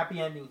gets his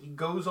happy ending. He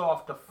goes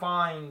off to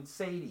find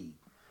Sadie,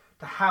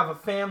 to have a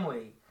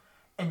family,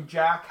 and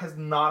Jack has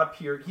not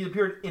appeared. He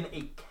appeared in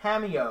a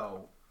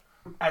cameo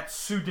at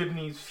Sue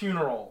Dibney's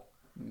funeral,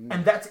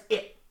 and that's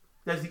it.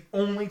 That's the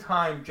only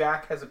time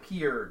Jack has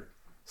appeared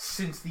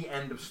since the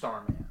end of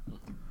Starman.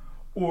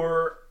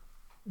 Or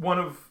one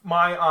of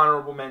my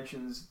honorable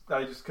mentions that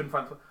I just couldn't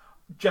find,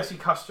 Jesse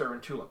Custer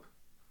and Tulip.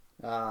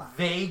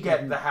 They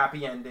get the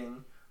happy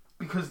ending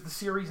because the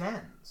series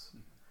ends.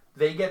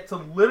 They get to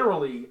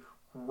literally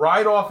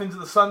ride off into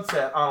the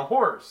sunset on a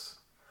horse,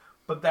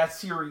 but that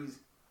series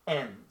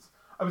ends.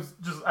 I was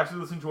just actually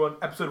listening to an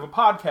episode of a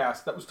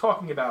podcast that was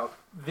talking about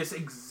this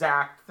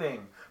exact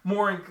thing,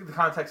 more in the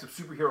context of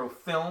superhero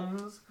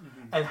films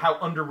and how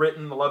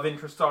underwritten the love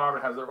interests are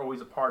and how they're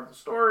always a part of the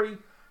story.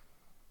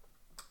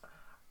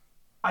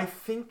 I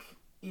think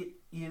it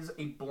is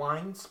a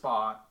blind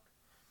spot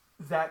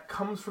that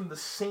comes from the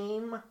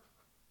same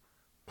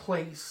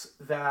place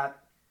that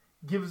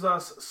gives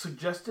us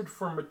suggested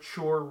for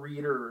mature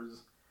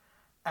readers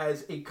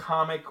as a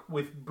comic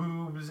with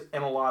boobs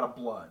and a lot of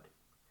blood.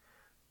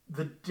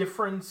 The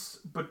difference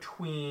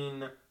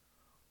between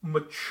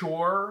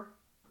mature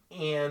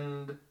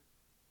and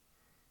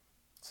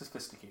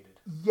sophisticated.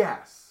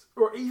 Yes.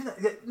 Or even,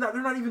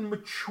 they're not even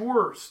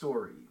mature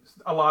stories.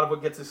 A lot of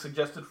what gets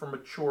suggested for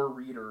mature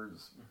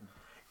readers.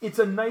 It's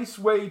a nice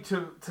way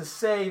to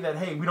say that,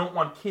 hey, we don't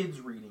want kids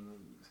reading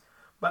these.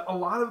 But a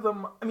lot of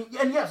them, I mean,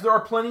 and yes, there are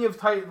plenty of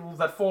titles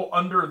that fall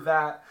under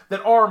that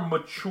are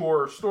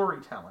mature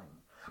storytelling.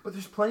 But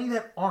there's plenty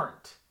that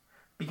aren't.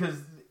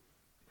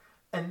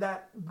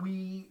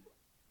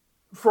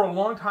 For a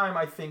long time,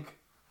 I think,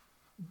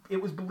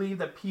 it was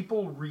believed that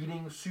people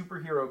reading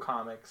superhero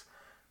comics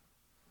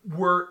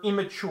were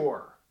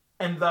immature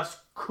and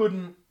thus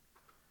couldn't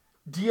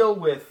deal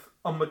with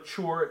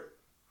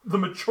the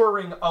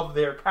maturing of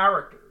their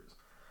characters.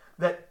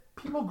 That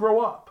people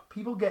grow up,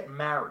 people get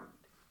married,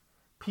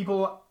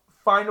 people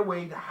find a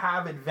way to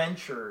have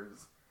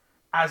adventures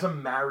as a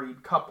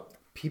married couple.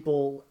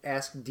 People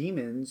ask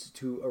demons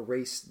to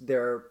erase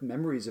their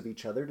memories of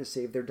each other to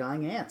save their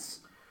dying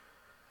aunts.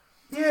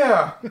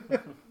 Yeah.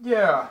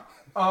 Yeah.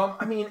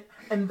 I mean,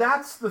 and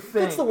that's the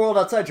thing. That's the world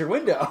outside your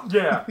window.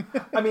 Yeah.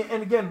 I mean,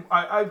 and again,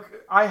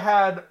 I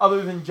had,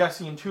 other than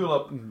Jesse and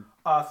Tulip,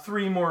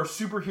 3 more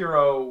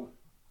superhero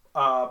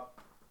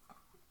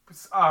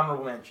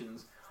honorable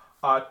mentions.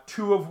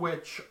 2 of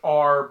which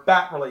are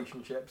Bat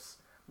relationships.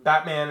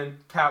 Batman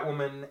and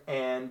Catwoman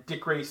and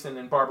Dick Grayson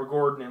and Barbara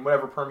Gordon and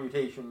whatever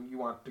permutation you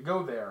want to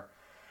go there.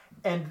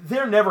 And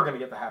they're never going to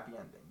get the happy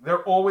ending.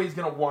 They're always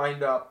going to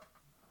wind up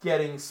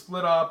getting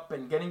split up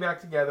and getting back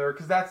together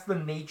because that's the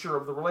nature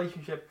of the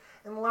relationship.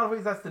 In a lot of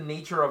ways, that's the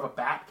nature of a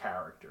Bat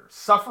character.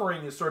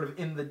 Suffering is sort of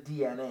in the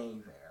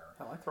DNA there.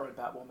 Hell, I throw in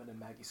Batwoman and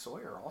Maggie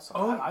Sawyer also.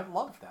 Oh. I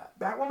loved that.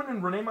 Batwoman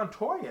and Renee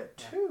Montoya,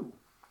 too.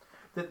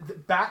 The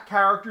Bat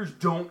characters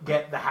don't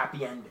get the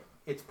happy ending.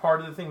 It's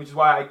part of the thing, which is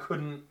why I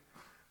couldn't...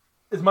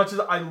 As much as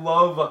I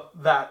love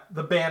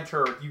the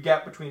banter you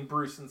get between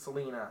Bruce and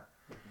Selina,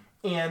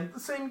 and the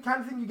same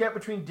kind of thing you get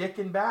between Dick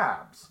and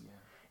Babs,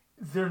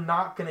 they're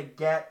not going to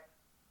get...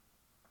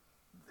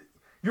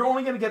 You're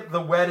only going to get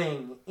the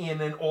wedding in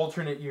an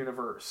alternate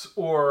universe,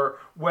 or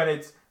when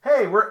it's,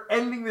 hey, we're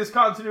ending this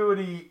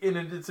continuity in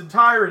its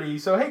entirety,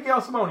 so hey,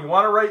 Gail Simone, you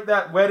want to write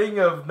that wedding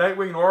of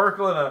Nightwing and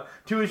Oracle in a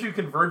 2-issue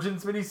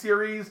Convergence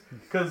miniseries?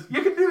 Because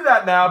you can do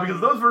that now,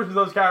 because those versions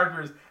of those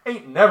characters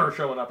ain't never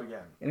showing up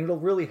again. And it'll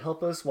really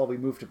help us while we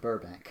move to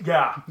Burbank.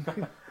 Yeah.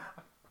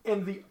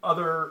 And the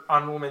other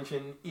honorable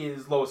mention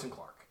is Lois and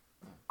Clark.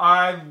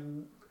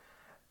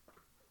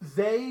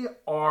 They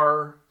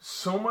are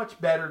so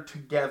much better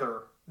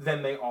together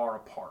than they are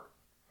apart.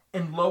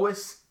 And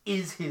Lois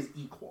is his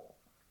equal.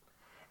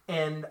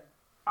 And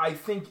I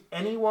think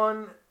any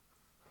writer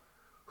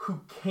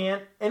who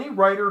can't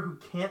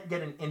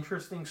get an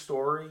interesting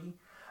story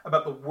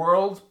about the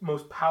world's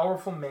most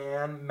powerful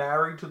man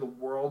married to the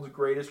world's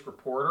greatest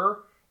reporter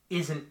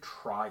isn't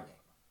trying.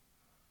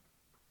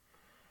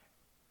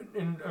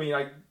 And I mean,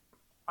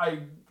 I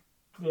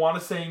want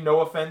to say no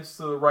offense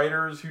to the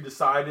writers who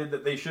decided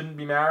that they shouldn't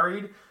be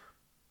married,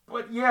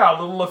 but yeah, a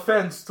little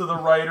offense to the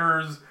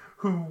writers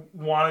who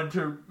wanted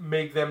to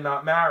make them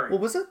not married. Well,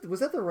 was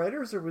that the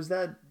writers, or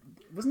wasn't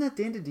that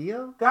Dan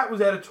DiDio? That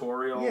was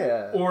editorial.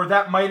 Yeah. Or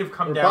that might have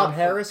come down Bob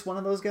Harris, one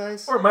of those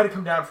guys? Or it might have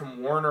come down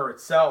from Warner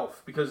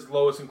itself, because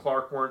Lois and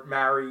Clark weren't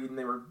married and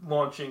they were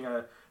launching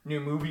a new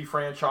movie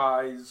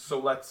franchise, so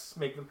let's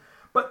make them...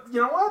 But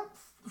you know what?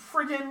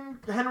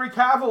 Friggin' Henry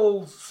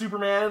Cavill's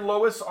Superman and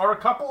Lois are a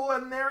couple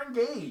and they're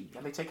engaged.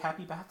 And they take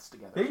happy baths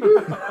together. They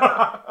do.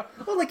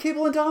 Oh, like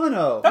Cable and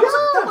Domino.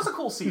 That was a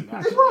cool scene,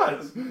 actually. It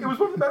was. It was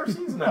one of the better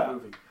scenes in that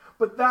movie.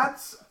 But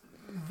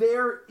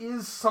there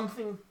is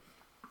something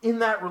in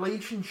that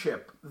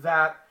relationship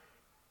that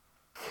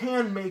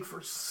can make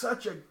for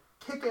such a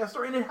kick-ass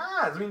story. And it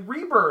has. I mean,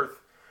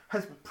 Rebirth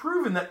has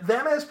proven that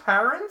them as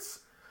parents...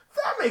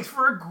 That makes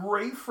for a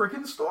great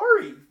freaking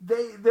story.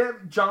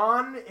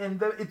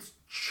 It's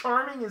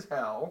charming as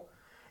hell,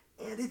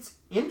 and it's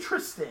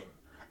interesting,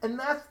 and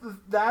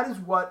that is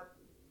what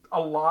a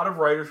lot of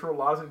writers for a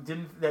lot of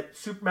them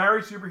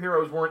married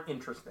superheroes weren't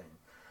interesting.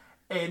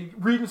 And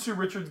Reed and Sue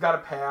Richards got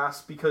a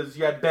pass because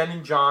you had Ben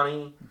and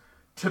Johnny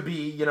to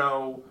be,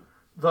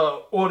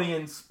 the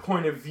audience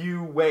point of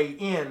view way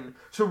in,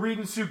 so Reed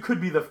and Sue could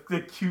be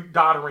the cute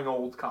doddering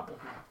old couple.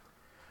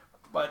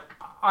 But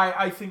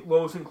I think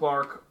Lois and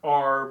Clark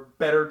are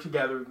better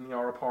together than they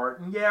are apart.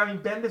 And yeah, I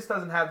mean, Bendis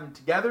doesn't have them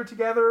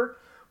together,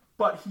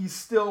 but he's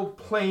still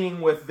playing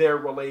with their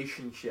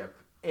relationship.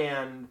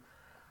 And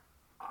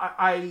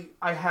I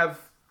have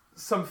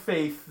some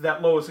faith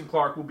that Lois and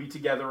Clark will be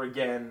together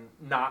again,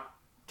 not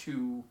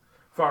too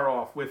far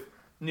off, with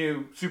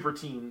new super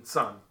teen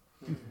son.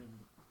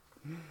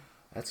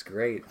 That's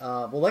great.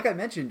 Well, like I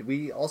mentioned,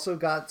 we also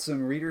got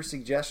some reader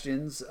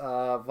suggestions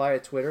via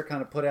Twitter,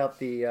 kind of put out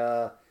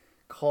the...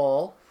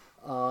 call.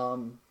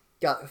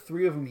 Got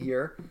 3 of them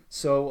here.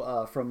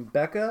 So from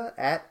Becca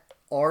at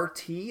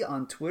RT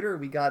on Twitter,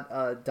 we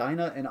got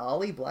Dinah and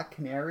Ollie, Black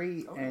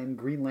Canary and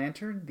Green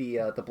Lantern.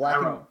 The Black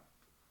Arrow.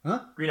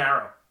 Green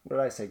Arrow. What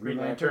did I say? Green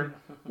Lantern.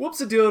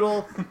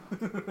 Whoops-a-doodle.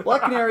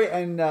 Black Canary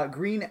and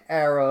Green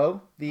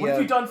Arrow. What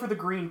have you done for the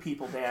green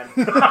people, Dan?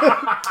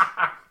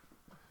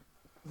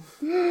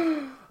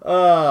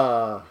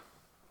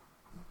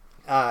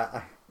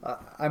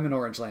 I'm an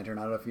Orange Lantern.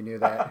 I don't know if you knew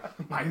that.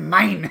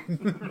 Mine.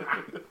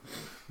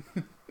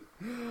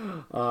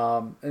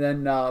 And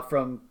then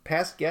from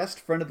past guest,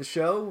 friend of the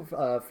show,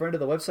 friend of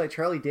the website,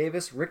 Charlie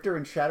Davis, Richter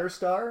and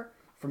Shatterstar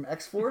from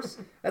X-Force.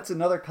 That's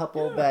another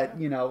couple that,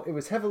 it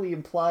was heavily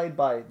implied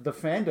by the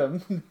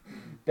fandom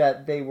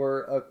that they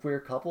were a queer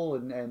couple.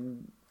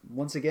 And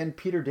once again,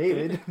 Peter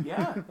David,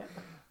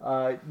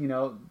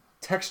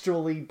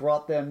 textually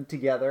brought them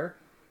together.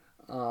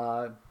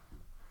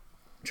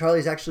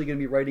 Charlie's actually going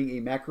to be writing a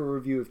macro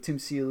review of Tim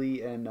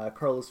Seeley and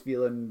Carlos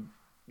Vila and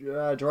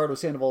Gerardo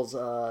Sandoval's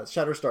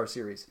Shatterstar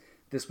series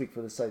this week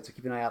for the site, so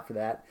keep an eye out for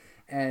that.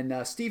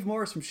 And Steve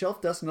Morris from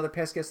Shelf Dust, another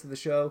past guest of the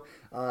show.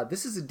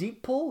 This is a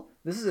deep pull.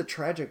 This is a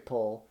tragic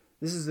pull.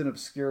 This is an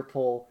obscure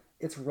pull.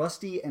 It's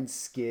Rusty and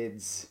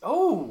Skids.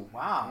 Oh,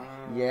 wow.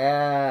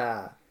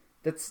 Yeah.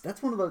 That's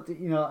one of the,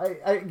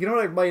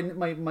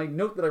 my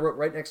note that I wrote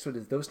right next to it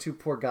is those two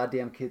poor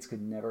goddamn kids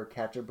could never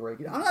catch a break.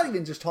 I'm not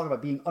even just talking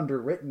about being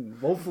underwritten,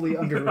 woefully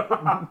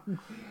underwritten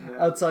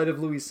outside of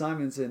Louis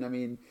Simonson. I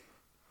mean,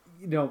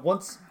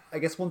 once the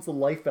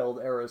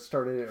Liefeld era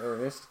started in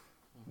earnest,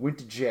 went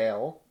to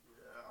jail,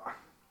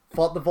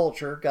 fought the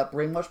Vulture, got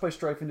brainwashed by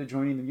Strife into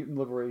joining the Mutant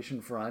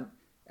Liberation Front,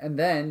 and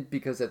then,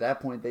 because at that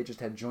point they just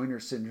had Joiner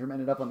syndrome,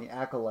 ended up on the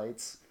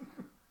Acolytes.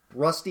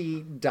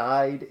 Rusty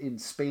died in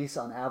space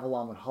on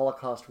Avalon when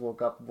Holocaust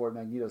woke up aboard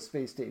Magneto's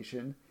space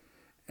station.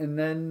 And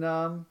then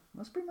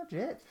that's pretty much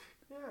it.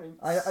 Yeah,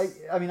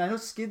 I mean, I know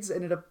Skids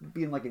ended up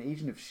being like an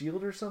agent of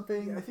S.H.I.E.L.D. or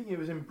something. Yeah, I think it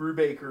was in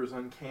Brubaker's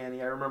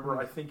Uncanny. I remember,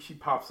 I think she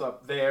pops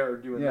up there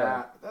doing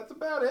that. But that's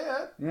about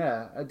it.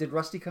 Yeah. Did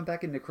Rusty come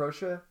back in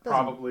Necrosha?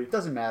 Probably.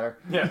 Doesn't matter.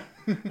 Yeah.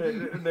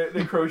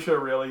 Necrosha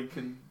really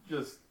can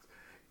just,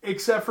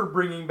 except for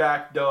bringing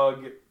back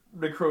Doug,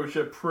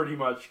 Necrosha pretty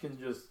much can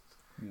just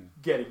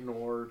get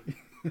ignored.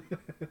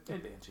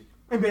 And Banshee.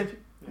 Yeah.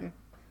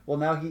 Well,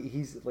 now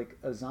he's like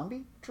a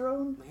zombie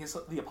drone? He has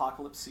the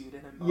apocalypse seed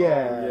in him.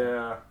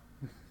 Yeah.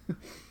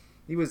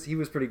 He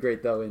was pretty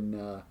great, though,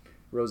 in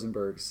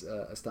Rosenberg's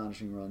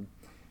astonishing run.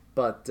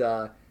 But,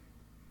 I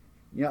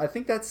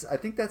think that's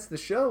the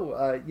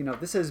show.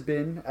 This has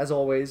been, as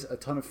always, a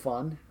ton of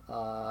fun.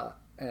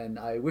 And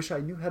I wish I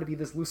knew how to be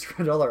this loose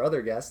around all our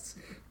other guests.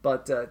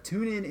 But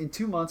tune in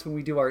 2 months when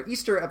we do our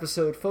Easter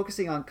episode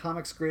focusing on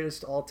comics'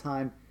 greatest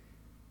all-time.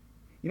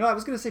 I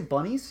was going to say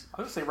bunnies.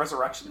 I was going to say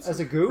resurrections. As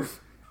a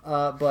goof.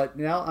 But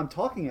now I'm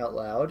talking out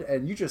loud,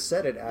 and you just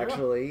said it,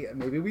 actually. Yeah.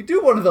 Maybe we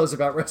do one of those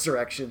about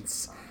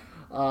resurrections.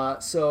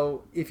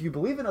 So if you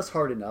believe in us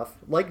hard enough,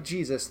 like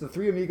Jesus, the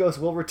three amigos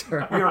will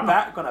return. We're going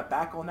to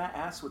back on that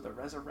ass with the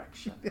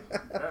resurrection.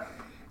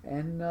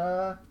 And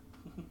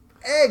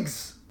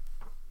eggs!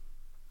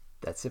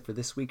 That's it for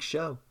this week's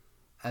show.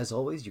 As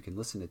always, you can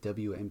listen to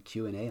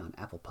WMQ&A on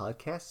Apple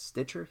Podcasts,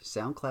 Stitcher,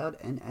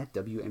 SoundCloud, and at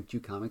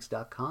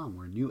WMQcomics.com,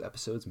 where new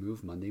episodes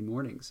move Monday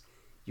mornings.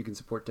 You can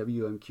support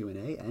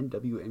WMQ&A and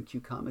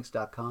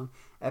WMQcomics.com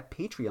at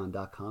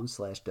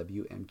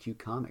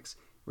patreon.com/WMQcomics,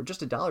 where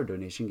just a $1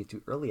 donation gets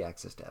you early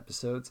access to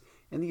episodes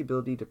and the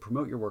ability to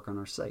promote your work on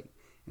our site.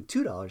 And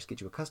 $2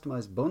 gets you a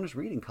customized bonus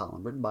reading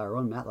column written by our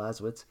own Matt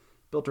Lazowitz,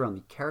 built around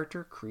the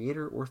character,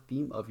 creator, or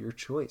theme of your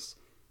choice.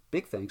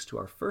 Big thanks to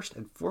our first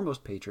and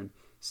foremost patron,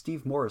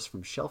 Steve Morris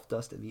from Shelf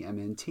Dust and the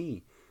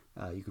MNT.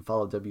 You can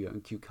follow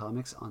WMQ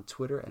Comics on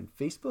Twitter and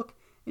Facebook,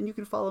 and you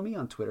can follow me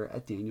on Twitter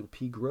at Daniel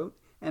P. Grote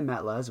and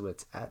Matt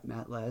Lazowitz at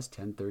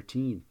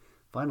MattLaz1013.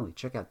 Finally,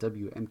 check out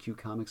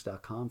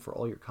WMQcomics.com for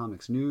all your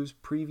comics news,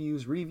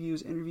 previews,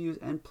 reviews, interviews,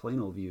 and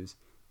plain old views.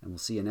 And we'll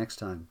see you next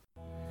time.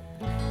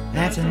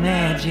 That's a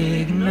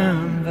magic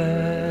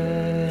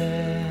number.